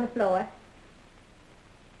to put on the floor?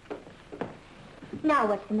 Now,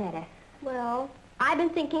 what's the matter? Well, I've been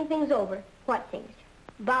thinking things over. What things?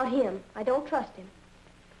 About him. I don't trust him.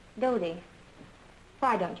 Dodie,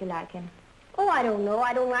 why don't you like him? Oh, I don't know.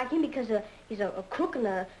 I don't like him because he's a crook and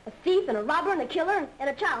a thief and a robber and a killer and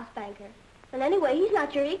a child spanker. And anyway, he's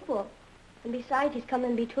not your equal. And besides, he's come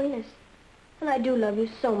in between us. And I do love you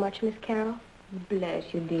so much, Miss Carol.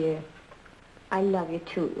 Bless you, dear. I love you,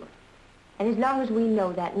 too. And as long as we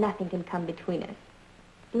know that, nothing can come between us.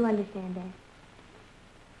 Do you understand that?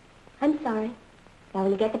 I'm sorry. Now,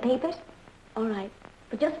 will you get the papers? All right.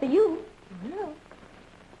 But just for you. No.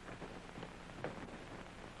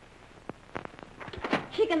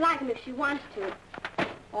 She can like him if she wants to.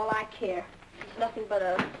 All I care. He's nothing but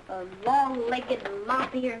a long-legged,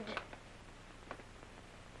 lop-eared...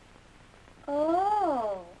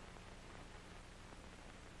 Oh.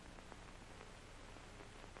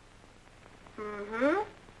 Mm-hmm.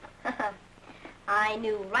 I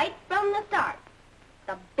knew right from the start.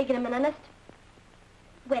 The bigamist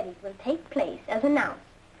wedding will take place as announced,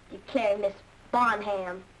 declared Miss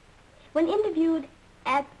Bonham. When interviewed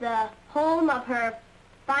at the home of her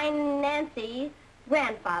financier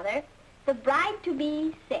grandfather, the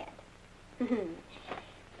bride-to-be said,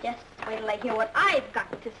 just wait till I hear what I've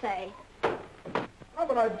got to say. How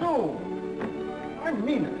would I do? I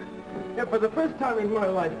mean it. Yeah, for the first time in my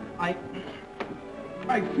life, I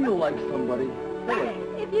feel like somebody.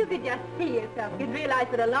 If you could just see yourself, you'd realize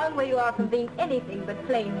what a long way you are from being anything but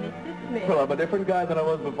plain Mr. Smith. Well, I'm a different guy than I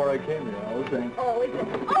was before I came here, I was saying. Oh, is it?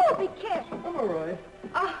 Oh, be careful. I'm all right.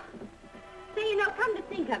 Oh. Say, you know, come to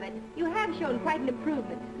think of it, you have shown quite an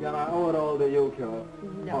improvement. Yeah, and I owe it all to you, Carol.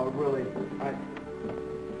 No. Oh, really,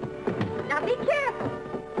 Now, be careful.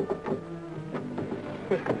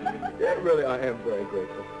 Yeah, really, I am very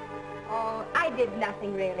grateful. Oh, I did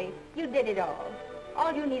nothing, really. You did it all.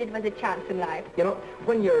 All you needed was a chance in life. You know,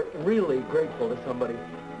 when you're really grateful to somebody,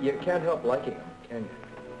 you can't help liking them, can you?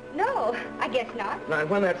 No, I guess not. Now, and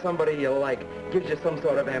when that somebody you like gives you some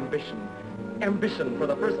sort of ambition for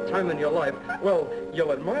the first time in your life, well,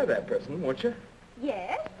 you'll admire that person, won't you?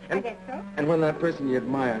 Yes, I guess so. And when that person you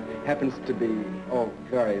admire happens to be,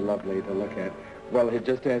 very lovely to look at, well, it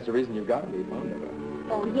just stands to reason you've got to be fond of her.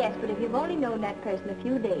 Oh, yes, but if you've only known that person a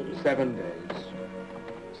few days. 7 days.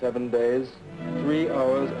 7 days, 3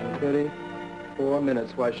 hours and 34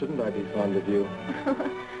 minutes. Why shouldn't I be fond of you?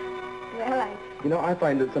 Well, You know, I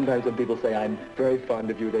find that sometimes when people say I'm very fond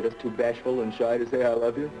of you, they're just too bashful and shy to say I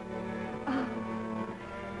love you. Oh,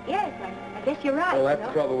 yes, I I guess you're right. Well, that's you the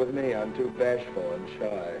know. trouble with me. I'm too bashful and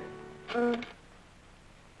shy.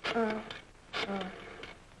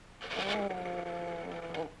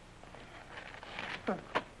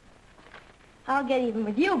 I'll get even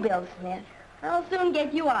with you, Bill Smith. I'll soon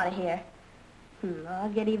get you out of here. I'll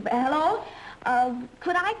get even... Hello?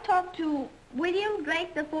 Could I talk to William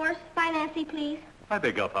Drake, the Force Financier, please? I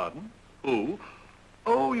beg your pardon? Who?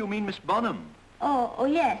 Oh, you mean Miss Bonham. Oh,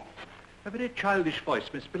 yes. A very childish voice,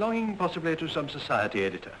 miss, belonging possibly to some society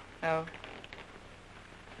editor. Oh.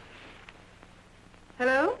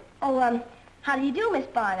 Hello? Oh, how do you do, Miss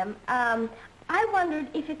Barnum? I wondered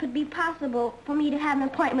if it could be possible for me to have an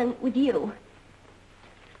appointment with you.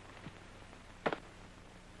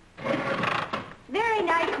 Very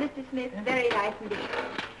nice, Mr. Smith. Very nice indeed.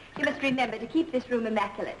 You must remember to keep this room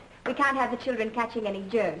immaculate. We can't have the children catching any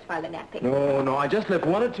germs while they're napping. No, I just left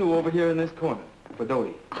one or two over here in this corner for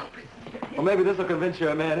Dodie. Well, maybe this will convince you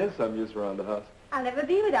a man is some use around the house. I'll never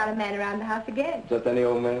be without a man around the house again. Just any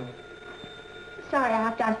old man? Sorry, I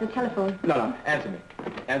have to answer the telephone. No, answer me.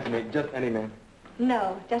 Answer me, just any man.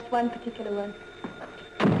 No, just one particular one.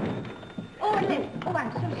 Oh, Liz. Oh,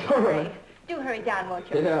 I'm so sorry. Do hurry down, won't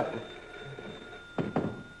you? Yeah.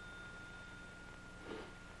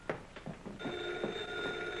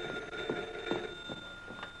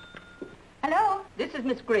 Hello? This is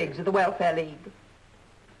Miss Griggs of the Welfare League.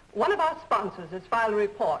 One of our sponsors has filed a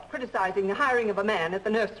report criticizing the hiring of a man at the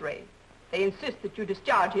nursery. They insist that you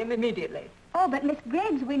discharge him immediately. Oh, but Miss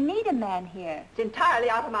Griggs, we need a man here. It's entirely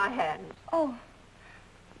out of my hands. Oh.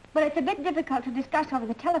 Well, it's a bit difficult to discuss over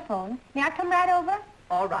the telephone. May I come right over?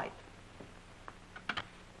 All right.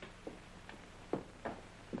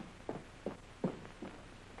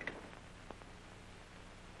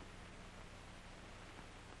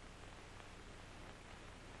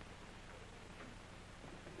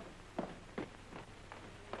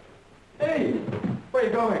 Hey, where are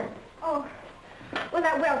you going? Oh, well,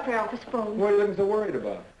 that welfare office phone. What are you looking so worried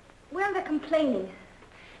about? Well, they're complaining.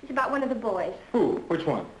 It's about one of the boys. Who? Which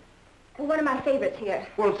one? One of my favorites here.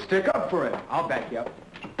 Well, stick up for him. I'll back you up.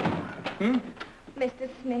 Mr.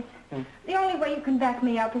 Smith, the only way you can back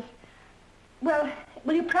me up is... Well,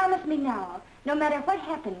 will you promise me now, no matter what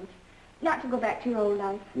happens, not to go back to your old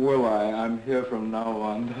life? Will I? I'm here from now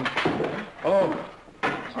on. Oh.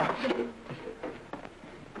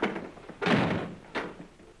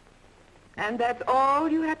 And that's all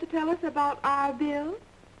you have to tell us about our bill?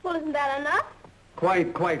 Well, isn't that enough?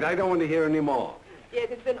 Quite. I don't want to hear any more. Yes,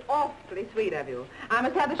 it's been awfully sweet of you. I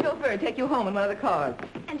must have the chauffeur take you home in one of the cars.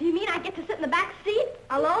 And do you mean I get to sit in the back seat,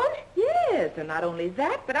 alone? Yes, and not only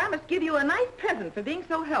that, but I must give you a nice present for being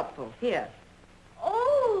so helpful. Here.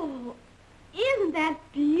 Oh, isn't that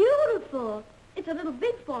beautiful? It's a little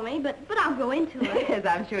big for me, but I'll go into it. Yes,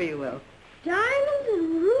 I'm sure you will. Diamonds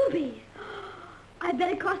and rubies. I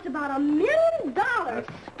bet it cost about $1 million.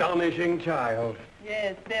 Astonishing child.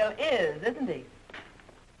 Yes, Bill is, isn't he?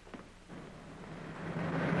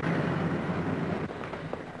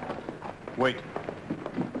 Wait.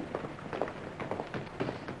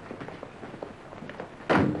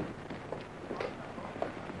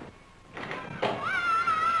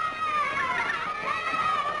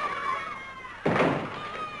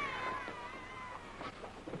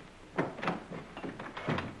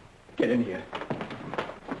 Get in here.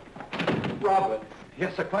 Robert.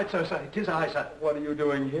 Yes, sir, quite so, sir. It is I, sir. What are you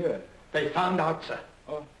doing here? They found out, sir.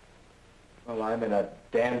 Oh. Well, I'm in a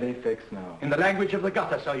dandy fix now. In the language of the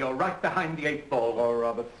gutter, sir, you're right behind the 8 ball. Oh,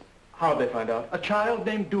 Roberts. How'd they find out? A child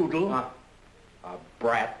named Doodle. A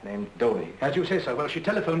brat named Dodie. As you say, sir. Well, she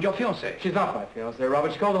telephoned your fiancée. She's not my fiancée,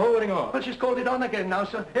 Robert. She called the whole wedding off. Well, she's called it on again now,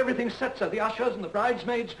 sir. Everything's set, sir. The ushers and the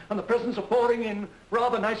bridesmaids and the presents are pouring in.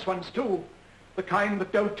 Rather nice ones, too. The kind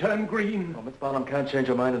that don't turn green. Oh, Miss Bonham can't change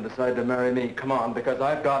her mind and decide to marry me. Come on, because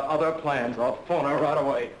I've got other plans. I'll phone her right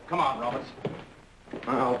away. Come on, Roberts.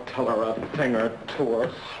 I'll tell her a thing or 2 or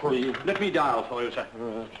 3. Let me dial for you, sir.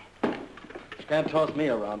 She can't toss me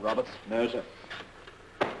around, Roberts. No, sir.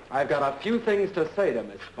 I've got a few things to say to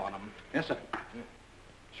Miss Bonham. Yes, sir.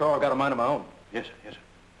 Sure, I've got a mind of my own. Yes, sir. Yes, sir.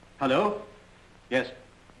 Hello? Yes.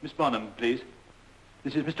 Miss Bonham, please.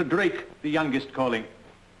 This is Mr. Drake, the youngest, calling.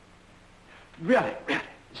 Really, the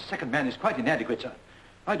second man is quite inadequate, sir.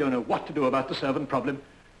 I don't know what to do about the servant problem.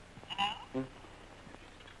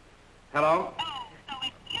 Hello?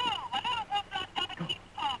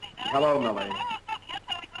 Hello, Millie.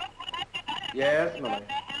 Yes, Millie.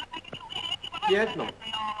 Yes, Millie.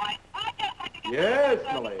 Yes,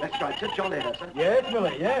 Millie. That's right, sir. John later, sir. Yes,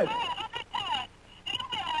 Millie, yes.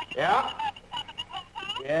 Yeah?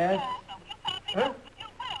 Yes. Huh?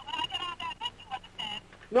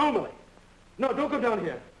 No, Millie. No, don't go down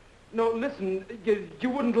here. No, listen, you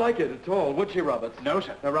wouldn't like it at all, would you, Roberts? No,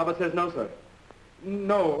 sir. Robert says no, sir.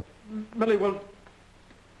 No. Millie, well,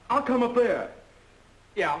 I'll come up there.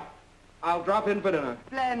 Yeah, I'll drop in for dinner.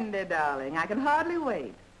 Splendid, darling. I can hardly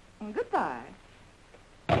wait. Goodbye.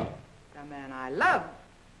 The man I love.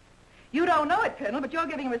 You don't know it, Colonel, but you're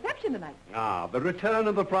giving a reception tonight. Ah, the return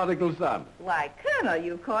of the prodigal son. Why, Colonel,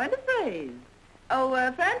 you've coined a phrase. Oh,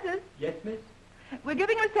 Francis. Yes, miss? We're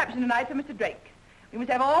giving a reception tonight for Mr. Drake. We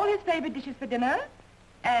must have all his favorite dishes for dinner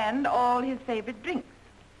and all his favorite drinks.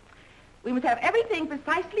 We must have everything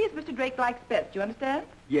precisely as Mr. Drake likes best. Do you understand?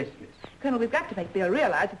 Yes, miss. Colonel, we've got to make Bill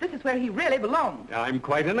realize that this is where he really belongs. I'm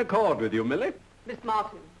quite in accord with you, Millie. Miss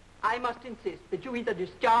Martin, I must insist that you either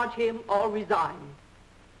discharge him or resign.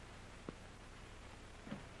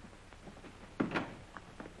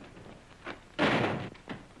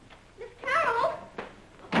 Miss Carroll!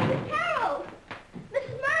 Miss Carroll!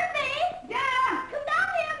 Mrs. Murphy! Yeah? Come down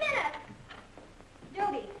here a minute.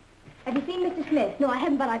 Jody, have you seen Mr. Smith? No, I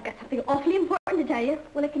haven't, but I've got something awfully important to tell you.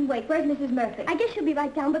 Well, it can wait. Where's Mrs. Murphy? I guess she'll be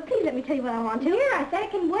right down, but please let me tell you what I want to. Here, I said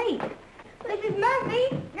it can wait. Mrs.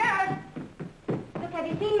 Murphy? Yes? Look, have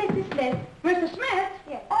you seen Mr. Smith? Mr. Smith?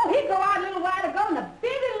 Yes. Oh, he go out a little while ago in the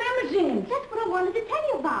big limousine. That's what I wanted to tell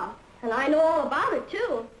you about. And I know all about it,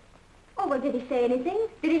 too. Oh, well, did he say anything?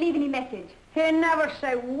 Did he leave any message? He never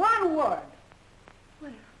say one word.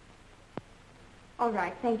 Well, all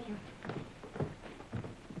right, thank you.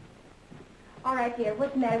 All right, dear,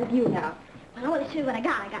 what's the matter with you now? Well, I want to show you what I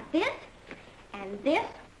got. I got this, and this,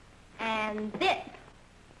 and this.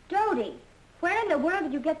 Jody, where in the world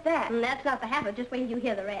did you get that? That's not the half of it. Just wait till you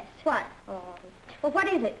hear the rest. What? Oh. Well, what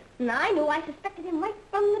is it? I knew. I suspected him right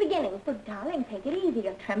from the beginning. Well, darling, take it easy.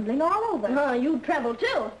 You're trembling all over. Oh, you tremble,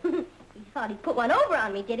 too. He thought he'd put one over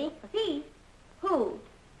on me, did he? He? Who?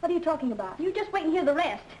 What are you talking about? You just wait and hear the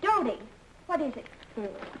rest. Jody, what is it?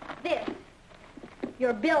 This.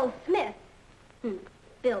 You're Bill Smith.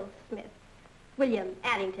 Bill Smith. William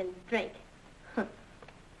Addington Drake.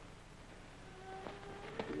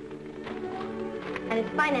 And his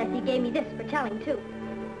finance, he gave me this for telling, too.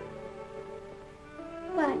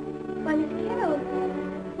 What? Why, Miss Carroll,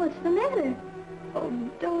 what's the matter? Oh,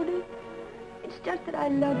 Dodie, it's just that I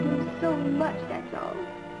love you so much, that's all.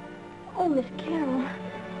 Oh, Miss Carroll.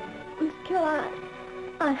 Miss Carroll,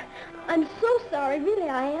 I'm so sorry, really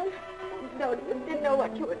I am. Oh, Dodie, you didn't know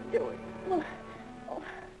what you were doing. Well, oh.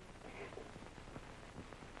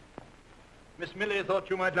 Miss Millie thought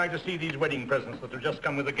you might like to see these wedding presents that have just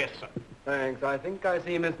come with the guests, sir. Thanks. I think I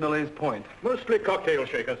see Miss Millie's point. Mostly cocktail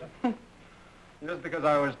shakers, sir. Just because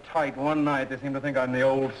I was tight one night, they seem to think I'm the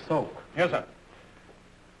old soak. Yes, sir.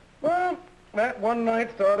 Well, that one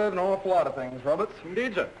night started an awful lot of things, Roberts.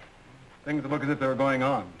 Indeed, sir. Things that look as if they were going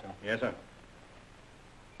on. So. Yes, sir.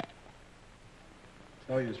 It's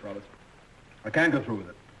no use, Roberts. I can't go through with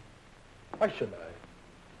it. Why should I?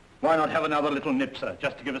 Why not have another little nip, sir,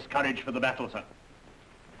 just to give us courage for the battle, sir?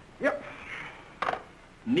 Yep.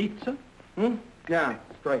 Neat, sir? Yeah,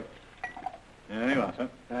 straight. There you are, sir.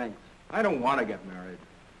 Thanks. I don't want to get married.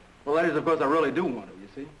 Well, that is, of course, I really do want to, you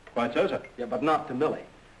see. Quite so, sir. Yeah, but not to Millie.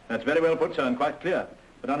 That's very well put, sir, and quite clear.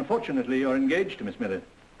 But unfortunately, you're engaged to Miss Millie.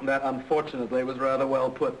 That, unfortunately, was rather well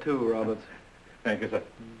put, too, Roberts. Thank you, sir.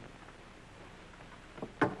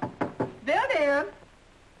 Bill, dear.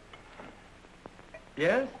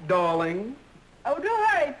 Yes, darling? Oh, do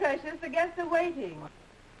hurry, precious. The guests are waiting.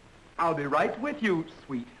 I'll be right with you,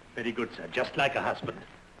 sweet. Very good, sir. Just like a husband.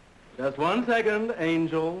 Just 1 second,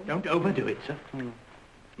 angel. Don't overdo it, sir.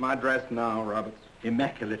 My dress now, Roberts.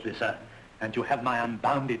 Immaculately, sir. And you have my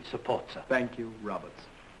unbounded support, sir. Thank you, Roberts.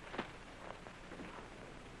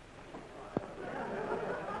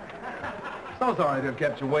 So sorry to have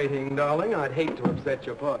kept you waiting, darling. I'd hate to upset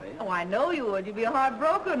your party. Oh, I know you would. You'd be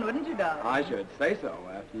heartbroken, wouldn't you, darling? I should say so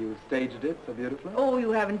after you staged it so beautifully. Oh,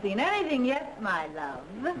 you haven't seen anything yet, my love.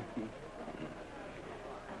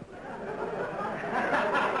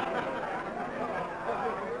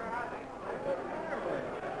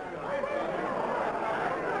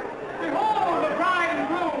 Behold the bride and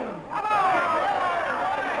groom!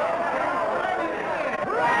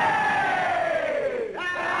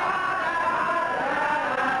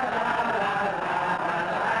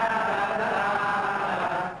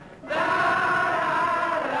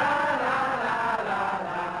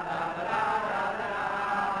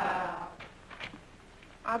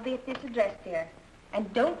 I'll be at this address, dear.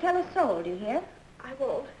 And don't tell a soul, do you hear? I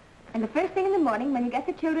won't. And the first thing in the morning, when you get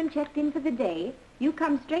the children checked in for the day, you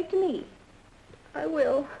come straight to me. I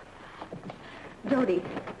will. Jody,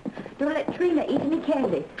 don't let Trina eat any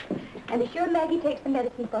candy. And be sure Maggie takes the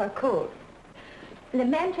medicine for her cold. And the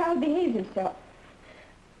man-child behaves himself.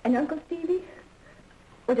 And Uncle Stevie?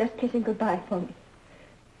 Well, just kiss him goodbye for me.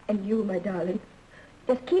 And you, my darling,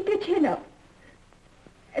 just keep your chin up.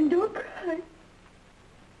 And don't cry.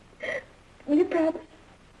 Will you promise?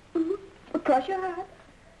 Mm-hmm. Well, cross your heart.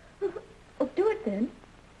 Oh, do it then.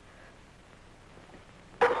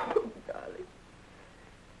 Oh, darling.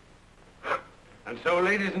 And so,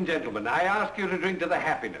 ladies and gentlemen, I ask you to drink to the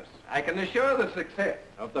happiness, I can assure the success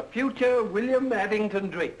of the future William Addington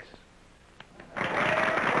Drakes.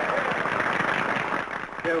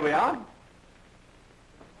 Here we are.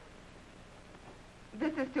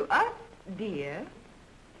 This is to us, dear.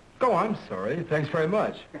 Oh, I'm sorry. Thanks very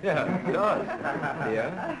much. Yeah, it does.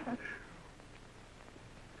 Yeah.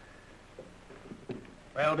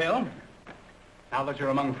 Well, Bill, now that you're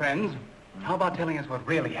among friends, how about telling us what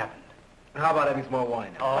really happened? How about having some more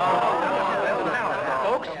wine?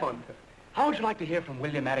 Folks, how would you like to hear from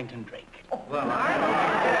William Addington Drake?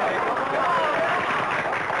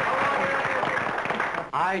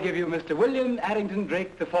 I give you Mr. William Addington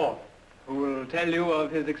Drake IV, who will tell you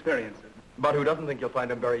of his experiences. But who doesn't think you'll find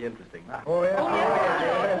him very interesting? Oh,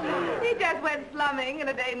 yes. He just went slumming in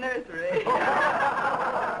a day nursery.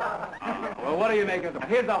 Well, what do you make of it?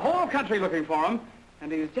 Here's the whole country looking for him,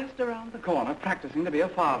 and he's just around the corner practicing to be a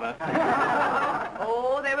father.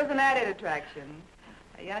 Oh, there was an added attraction.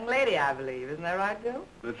 A young lady, I believe. Isn't that right, Bill?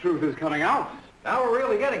 The truth is coming out. Now we're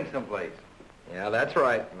really getting someplace. Yeah, that's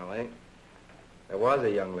right, Millie. There was a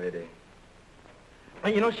young lady.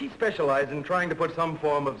 And, you know, she specialized in trying to put some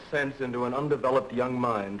form of sense into an undeveloped young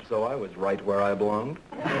mind, so I was right where I belonged.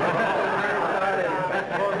 Suppose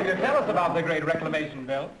you could tell us about the great reclamation,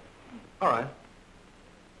 Bill. All right.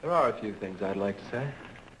 There are a few things I'd like to say.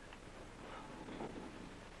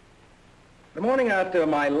 The morning after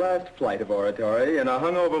my last flight of oratory, in a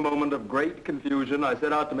hungover moment of great confusion, I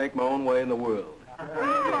set out to make my own way in the world.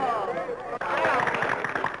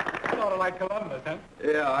 Sort of like Columbus, huh?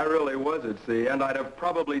 Yeah, I really was at sea, and I'd have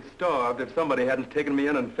probably starved if somebody hadn't taken me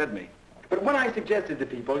in and fed me. But when I suggested to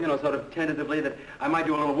people, you know, sort of tentatively, that I might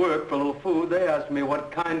do a little work for a little food, they asked me what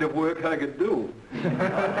kind of work I could do.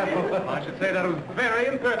 I should say that was very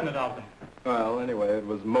impertinent of them. Well, anyway, it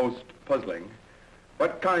was most puzzling.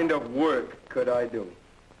 What kind of work could I do?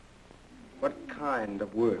 What kind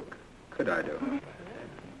of work could I do?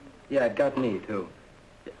 Yeah, it got me, too.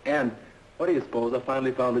 And what do you suppose I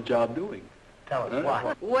finally found a job doing? Tell us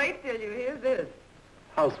what. Wait till you hear this.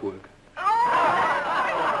 Housework.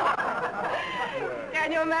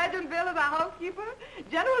 Can you imagine Bill as a housekeeper?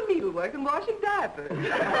 General needlework and washing diapers.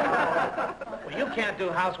 Well, you can't do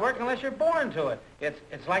housework unless you're born to it.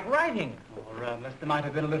 It's like writing. Or unless there might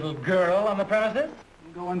have been a little girl on the premises.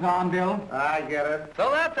 Goings on, Bill. I get it. So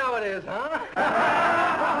that's how it is, huh?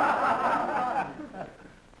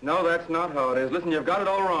 No, that's not how it is. Listen, you've got it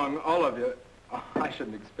all wrong, all of you. Oh, I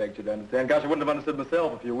shouldn't expect you to understand. Gosh, I wouldn't have understood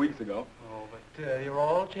myself a few weeks ago. Oh, but you're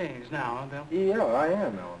all changed now, huh, Bill? Yeah, I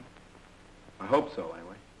am, Ellen. I hope so,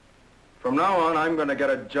 anyway. From now on, I'm going to get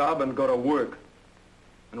a job and go to work.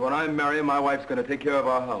 And when I marry, my wife's going to take care of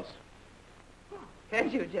our house.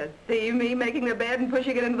 Can't you just see me making the bed and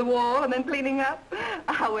pushing it into the wall and then cleaning up?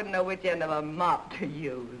 I wouldn't know which end of a mop to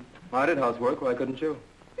use. I did housework. Why couldn't you?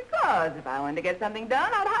 Because if I wanted to get something done,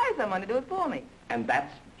 I'd hire someone to do it for me. And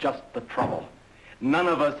that's just the trouble. None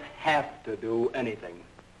of us have to do anything.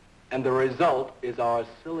 And the result is our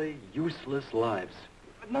silly, useless lives.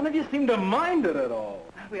 But none of you seem to mind it at all.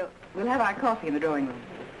 We'll have our coffee in the drawing room.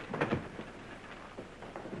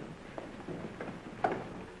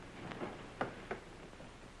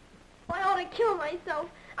 I ought to kill myself.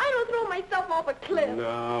 I don't throw myself off a cliff.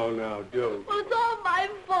 No, don't. Well, it's all my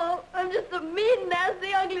fault. I'm just a mean,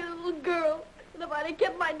 nasty, ugly little girl. And if I'd have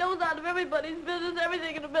kept my nose out of everybody's business,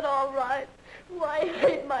 everything would have been all right. Why, I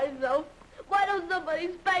hate myself. Why don't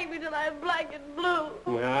somebody spank me till I'm black and blue?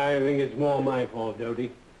 Well, I think it's more my fault,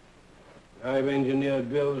 Dodie. I've engineered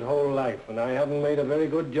Bill's whole life, and I haven't made a very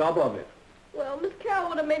good job of it. Well, Miss Carroll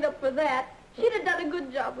would have made up for that. She'd have done a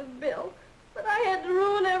good job with Bill. But I had to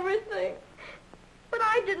ruin everything. But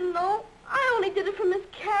I didn't know. I only did it for Miss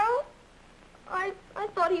Carroll. I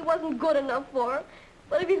thought he wasn't good enough for her.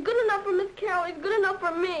 But if he's good enough for Miss Carroll, he's good enough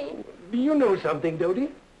for me. You know something,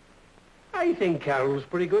 Dodie? I think Carol's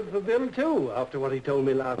pretty good for Bill, too, after what he told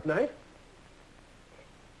me last night.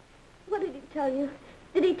 What did he tell you?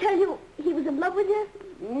 Did he tell you he was in love with you?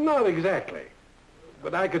 Not exactly.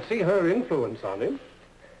 But I could see her influence on him.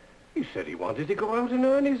 He said he wanted to go out and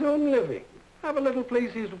earn his own living. Have a little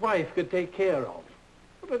place his wife could take care of.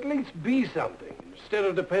 But at least be something, instead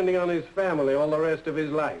of depending on his family all the rest of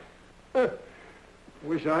his life.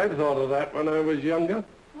 Wish I'd thought of that when I was younger.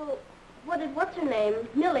 Well, what's her name?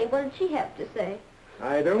 Millie, what did she have to say?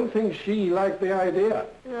 I don't think she liked the idea.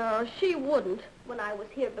 No, she wouldn't. When I was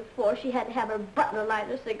here before, she had to have her butler light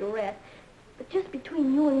her cigarette. But just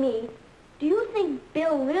between you and me, do you think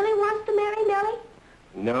Bill really wants to marry Millie?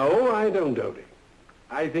 No, I don't, Dodie.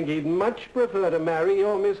 I think he'd much prefer to marry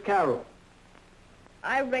your Miss Carroll.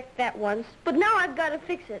 I wrecked that once, but now I've got to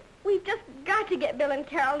fix it. We've just got to get Bill and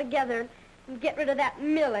Carol together and get rid of that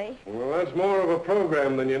Millie. Well, that's more of a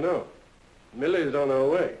program than you know. Millie's on her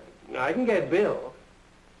way. I can get Bill.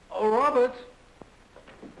 Oh, Roberts.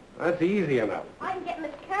 That's easy enough. I can get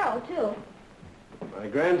Miss Carol, too. My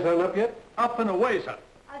grandson up yet? Up and away, sir.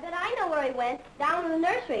 I bet I know where he went. Down to the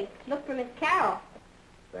nursery. Look for Miss Carol.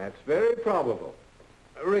 That's very probable.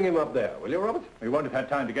 Ring him up there, will you, Roberts? We won't have had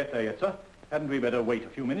time to get there yet, sir. Hadn't we better wait a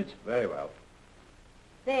few minutes? Very well.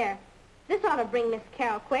 There. This ought to bring Miss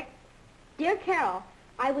Carol quick. Dear Carol,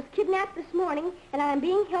 I was kidnapped this morning, and I am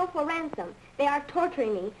being held for ransom. They are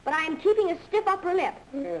torturing me, but I am keeping a stiff upper lip.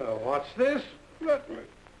 Yeah, what's this? Let me.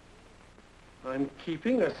 I'm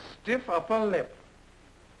keeping a stiff upper lip.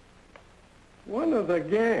 One of the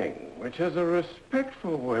gang, which has a respect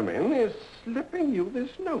for women, is slipping you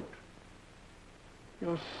this note.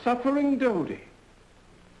 You're suffering, Dodie.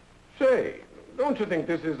 Say, don't you think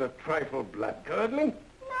this is a trifle blood-curdling?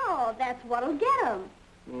 No, that's what'll get him.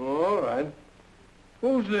 All right.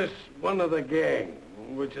 Who's this one of the gang,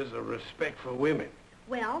 which has a respect for women?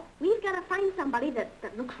 Well, we've got to find somebody that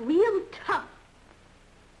looks real tough.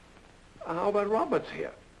 How about Roberts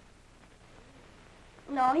here?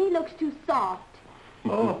 No, he looks too soft.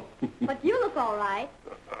 Oh. But you look all right.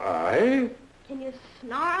 I? Can you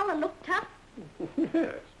snarl and look tough?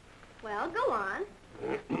 Yes. Well, go on.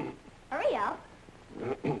 Hurry up.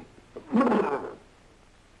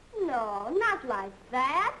 No, not like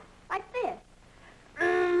that. Like this.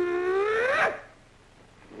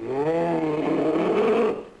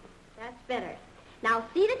 That's better. Now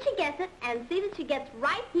see that she gets it, and see that she gets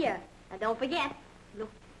right here. And don't forget,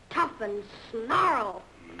 look tough and snarl.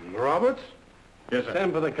 Roberts? Yes, sir.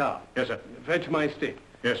 Send for the car. Yes, sir. Fetch my stick.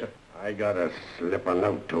 Yes, sir. I gotta slip a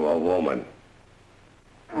note to a woman.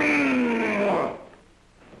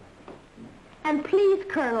 And please,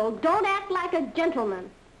 Colonel, don't act like a gentleman.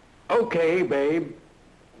 Okay, babe.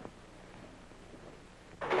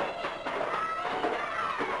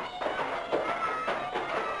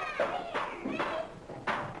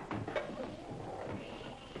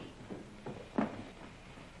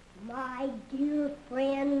 My dear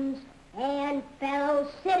friends and fellow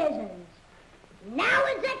citizens, now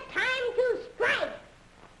is the time to strike.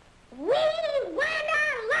 We want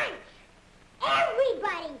our lunch.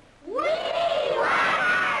 Everybody, we want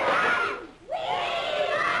our lunch. We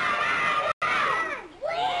want our lunch.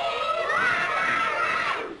 We want our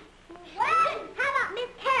lunch. Well, how about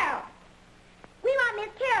Miss Carol? We want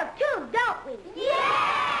Miss Carol too, don't we?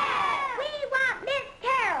 Yeah! We want Miss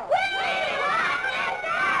Carol. We want Miss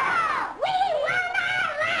Carol. We want our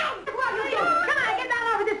lunch. What are you doing? Come on, get down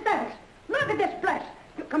off of this stairs. Look at this place.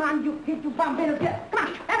 Come on, you bombinos, get. Come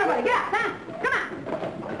on, everybody, get out, huh? Come on.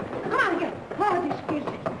 Come on, get. Oh, this is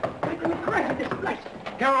making me crazy, this place.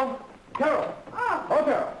 Carol! Carol! Oh,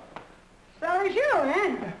 Carol! so it's you,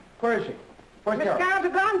 eh? Where is she? Where's Miss Carol?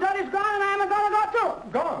 Carol's gone, Dotty's gone, and I'm going to go too.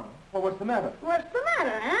 Gone. Well, what's the matter? What's the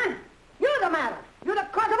matter, eh? You're the matter. You're the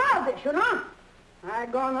cause of all this, you know.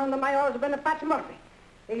 I've gone under my orders been a Pat Murphy.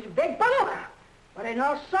 He's big palooka, but he's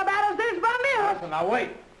not so bad as these bombinos. Listen, now wait.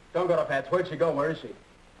 Don't go to Pat's. Where'd she go? Where is she?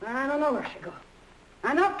 I don't know where she goes.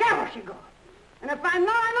 I don't care where she goes. And if I know,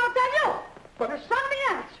 I don't tell you. But there's something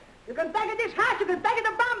else. You can take it this house, you can take it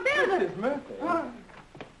to bombinos. Mrs. Murphy. Oh.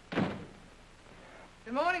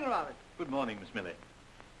 Good morning, Robert. Good morning, Miss Millie.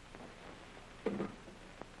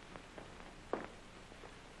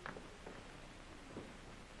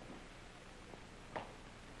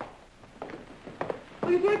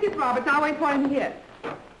 Will you take this, Robert? I'll wait for him here.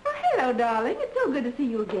 Oh, hello, darling. It's so good to see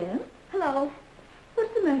you again. Hello.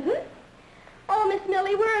 What's the matter? Oh, Miss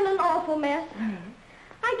Millie, we're in an awful mess.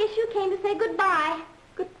 I guess you came to say goodbye.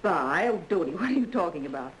 Goodbye. Oh, Dodie, what are you talking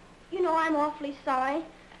about? You know I'm awfully sorry,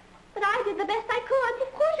 but I did the best I could.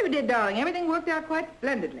 Of course you did, darling. Everything worked out quite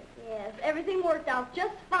splendidly. Yes, everything worked out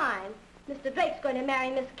just fine. Mr. Drake's going to marry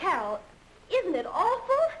Miss Carol. Isn't it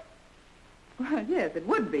awful? Well, yes, it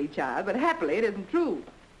would be, child, but happily it isn't true.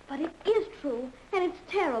 But it is true, and it's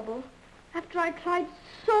terrible. After I tried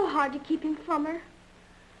so hard to keep him from her.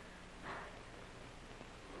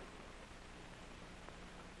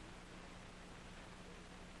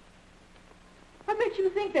 What makes you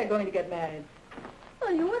think they're going to get married?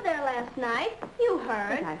 Well, you were there last night. You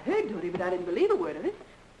heard. Yes, I heard, Dodie, but I didn't believe a word of it.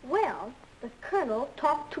 Well, the Colonel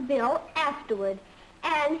talked to Bill afterward,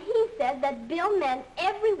 And he said that Bill meant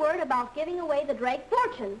every word about giving away the Drake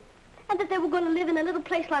fortune. And that they were going to live in a little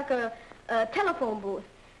place like a telephone booth.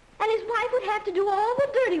 And his wife would have to do all the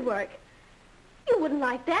dirty work. You wouldn't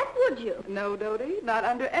like that, would you? No, Dodie, not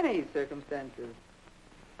under any circumstances.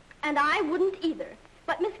 And I wouldn't either.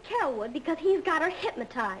 But Miss Carroll would, because he's got her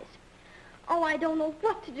hypnotized. Oh, I don't know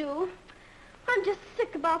what to do. I'm just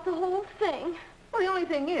sick about the whole thing. Well, the only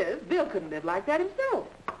thing is, Bill couldn't live like that himself.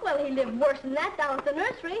 Well, he lived worse than that down at the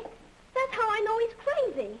nursery. That's how I know he's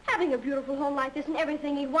crazy. Having a beautiful home like this and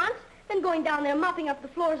everything he wants, then going down there mopping up the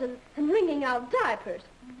floors and wringing out diapers.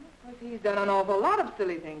 Well, he's done an awful lot of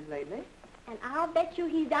silly things lately. And I'll bet you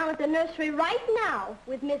he's down at the nursery right now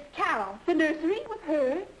with Miss Carroll. The nursery? With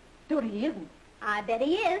her? Dodie, he isn't. I bet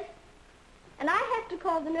he is. And I have to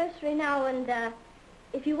call the nursery now, and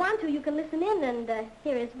if you want to, you can listen in and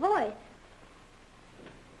hear his voice.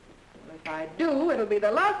 Well, if I do, it'll be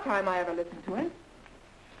the last time I ever listen to him.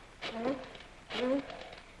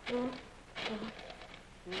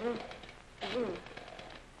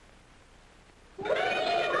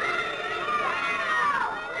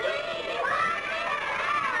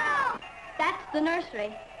 That's the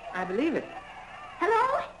nursery. I believe it.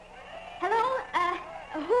 Hello? Hello?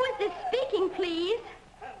 Who is this speaking, please?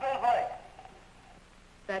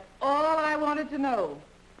 That's all I wanted to know.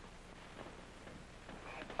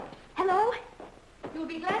 Hello? You'll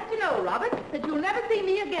be glad to know, Robert, that you'll never see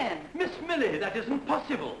me again. Miss Millie, that isn't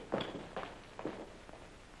possible.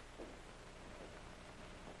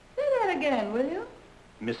 Say that again, will you?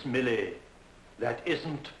 Miss Millie, that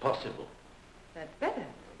isn't possible. That's better.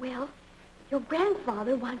 Well, your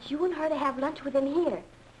grandfather wants you and her to have lunch with him here.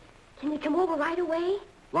 Can you come over right away?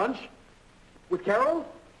 Lunch? With Carol?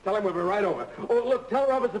 Tell him we'll be right over. Oh, look, tell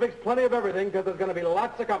Roberts to fix plenty of everything, because there's going to be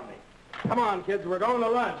lots of company. Come on, kids, we're going to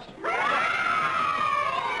lunch.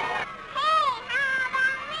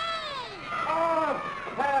 Oh,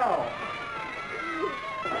 hell.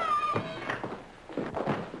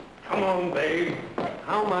 Come on, babe.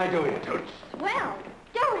 How am I doing, Toots? Well,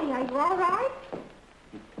 Joey, are you all right?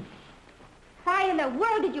 Why in the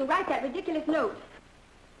world did you write that ridiculous note?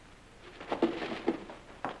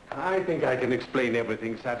 I think I can explain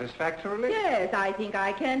everything satisfactorily. Yes, I think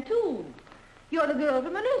I can, too. You're the girl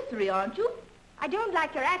from the nursery, aren't you? I don't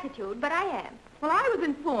like your attitude, but I am. Well, I was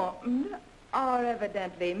informed, or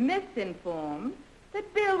evidently misinformed,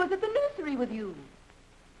 that Bill was at the nursery with you.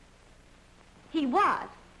 He was.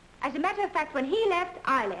 As a matter of fact, when he left,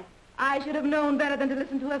 I left. I should have known better than to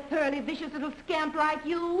listen to a thoroughly vicious little scamp like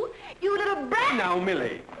you. You little brat! Now,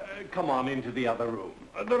 Millie, come on into the other room.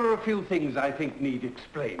 There are a few things I think need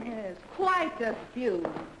explaining. Yes, quite a few.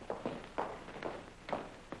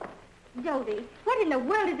 Jody, what in the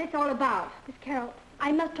world is this all about? Miss Carroll,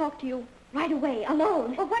 I must talk to you right away,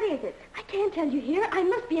 alone. Well, what is it? I can't tell you here. I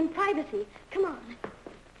must be in privacy. Come on.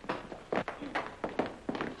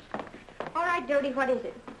 All right, Jody, what is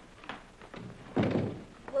it?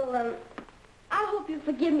 Well, I hope you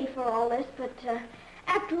forgive me for all this, but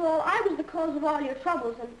after all, I was the cause of all your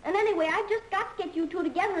troubles. And anyway, I just got to get you two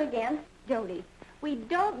together again. Jody, we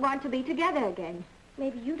don't want to be together again.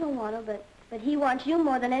 Maybe you don't want to, but he wants you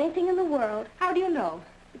more than anything in the world. How do you know?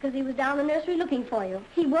 Because he was down in the nursery looking for you.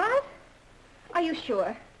 He was? Are you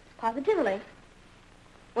sure? Positively.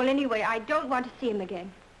 Well, anyway, I don't want to see him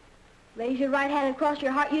again. Raise your right hand and cross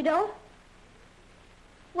your heart you don't?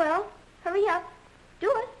 Well, hurry up.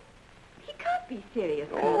 Do it. He can't be serious,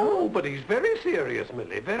 Oh, but he's very serious,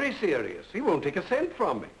 Millie, very serious. He won't take a cent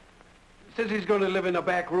from me. Says he's going to live in a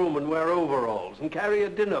back room and wear overalls and carry a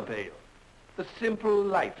dinner pail. The simple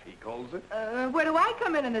life, he calls it. Where do I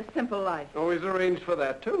come in this simple life? Oh, he's arranged for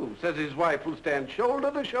that, too. Says his wife will stand shoulder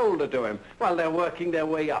to shoulder to him while they're working their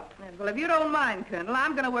way up. Well, if you don't mind, Colonel,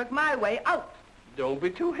 I'm going to work my way out. Don't be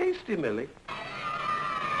too hasty, Millie.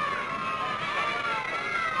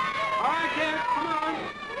 All right, kids, come on.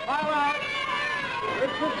 All right.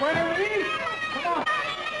 It's the prairie. Come on.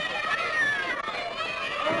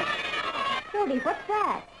 Jody, what's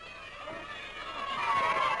that?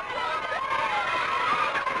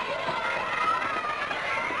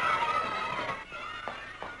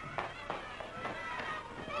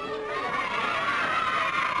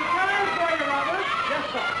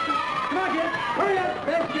 Hurry up,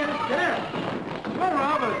 let's get it there. Well,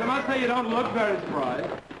 Robert, I must say you don't look very surprised.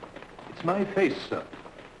 It's my face, sir.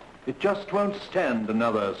 It just won't stand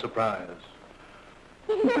another surprise.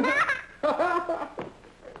 Come on,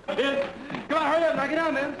 hurry up, knock it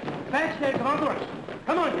down, man. Backstage, come on, first.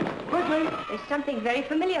 Come on, kids, quickly. There's something very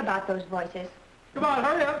familiar about those voices. Come on,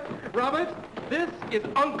 hurry up. Robert, this is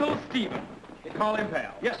Uncle Stephen. Call him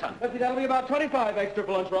pal. Yes, sir. Let's see, that'll be about 25 extra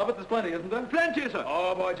for lunch, Robert. There's plenty, isn't there? Plenty, sir.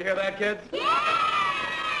 Oh, boy, did you hear that, kids? Yeah!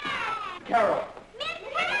 Carol.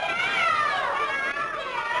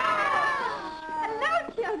 Hello,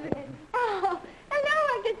 children. Oh, hello,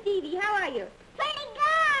 Uncle Stevie. How are you? Pretty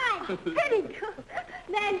good. Pretty good.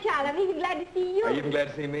 Man, child, I'm even glad to see you. Are you even glad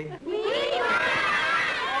to see me?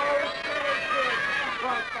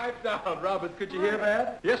 Right, pipe down. Roberts, could you hear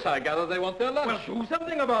that? Yes, I gather they want their lunch. Well, do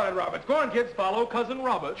something about it, Roberts. Go on, kids, follow Cousin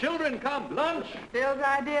Robert. Children, come, lunch. Bill's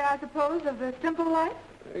idea, I suppose, of the simple life?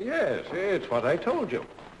 Yes, it's what I told you.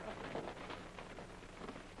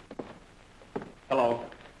 Hello.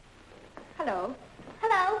 Hello.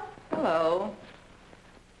 Hello. Hello.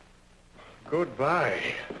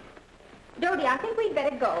 Goodbye. Dodie, I think we'd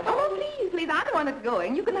better go. Oh, please, please, I'm the one that's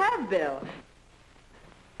going. You can have Bill.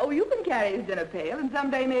 Oh, you can carry his dinner pail, and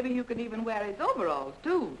someday maybe you can even wear his overalls,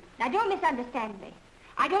 too. Now, don't misunderstand me.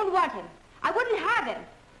 I don't want him. I wouldn't have him.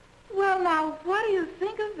 Well, now, what do you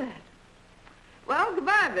think of that? Well,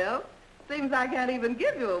 goodbye, Bill. Seems I can't even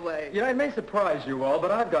give you away. Yeah, it may surprise you all, but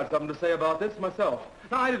I've got something to say about this myself.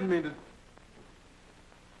 No, I didn't mean to...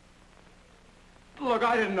 Look,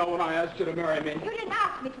 I didn't know when I asked you to marry me. You didn't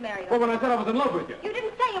ask me to marry you. Well, when I said I was in love with you. You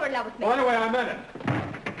didn't say you were in love with me. Well, anyway, I meant it.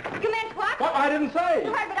 You meant what? Well, I didn't say.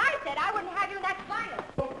 You heard what I said. I wouldn't have you, and that's final.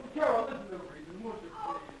 Oh, Carol, this is the reason. Won't you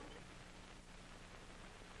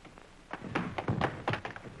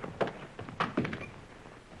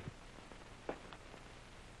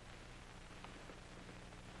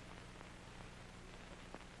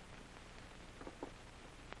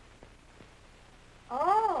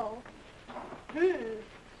please? Oh.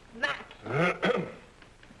 Smack.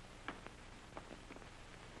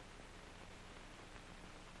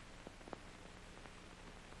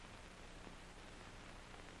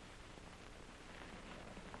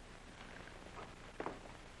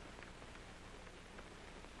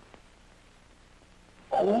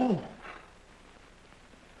 Oh.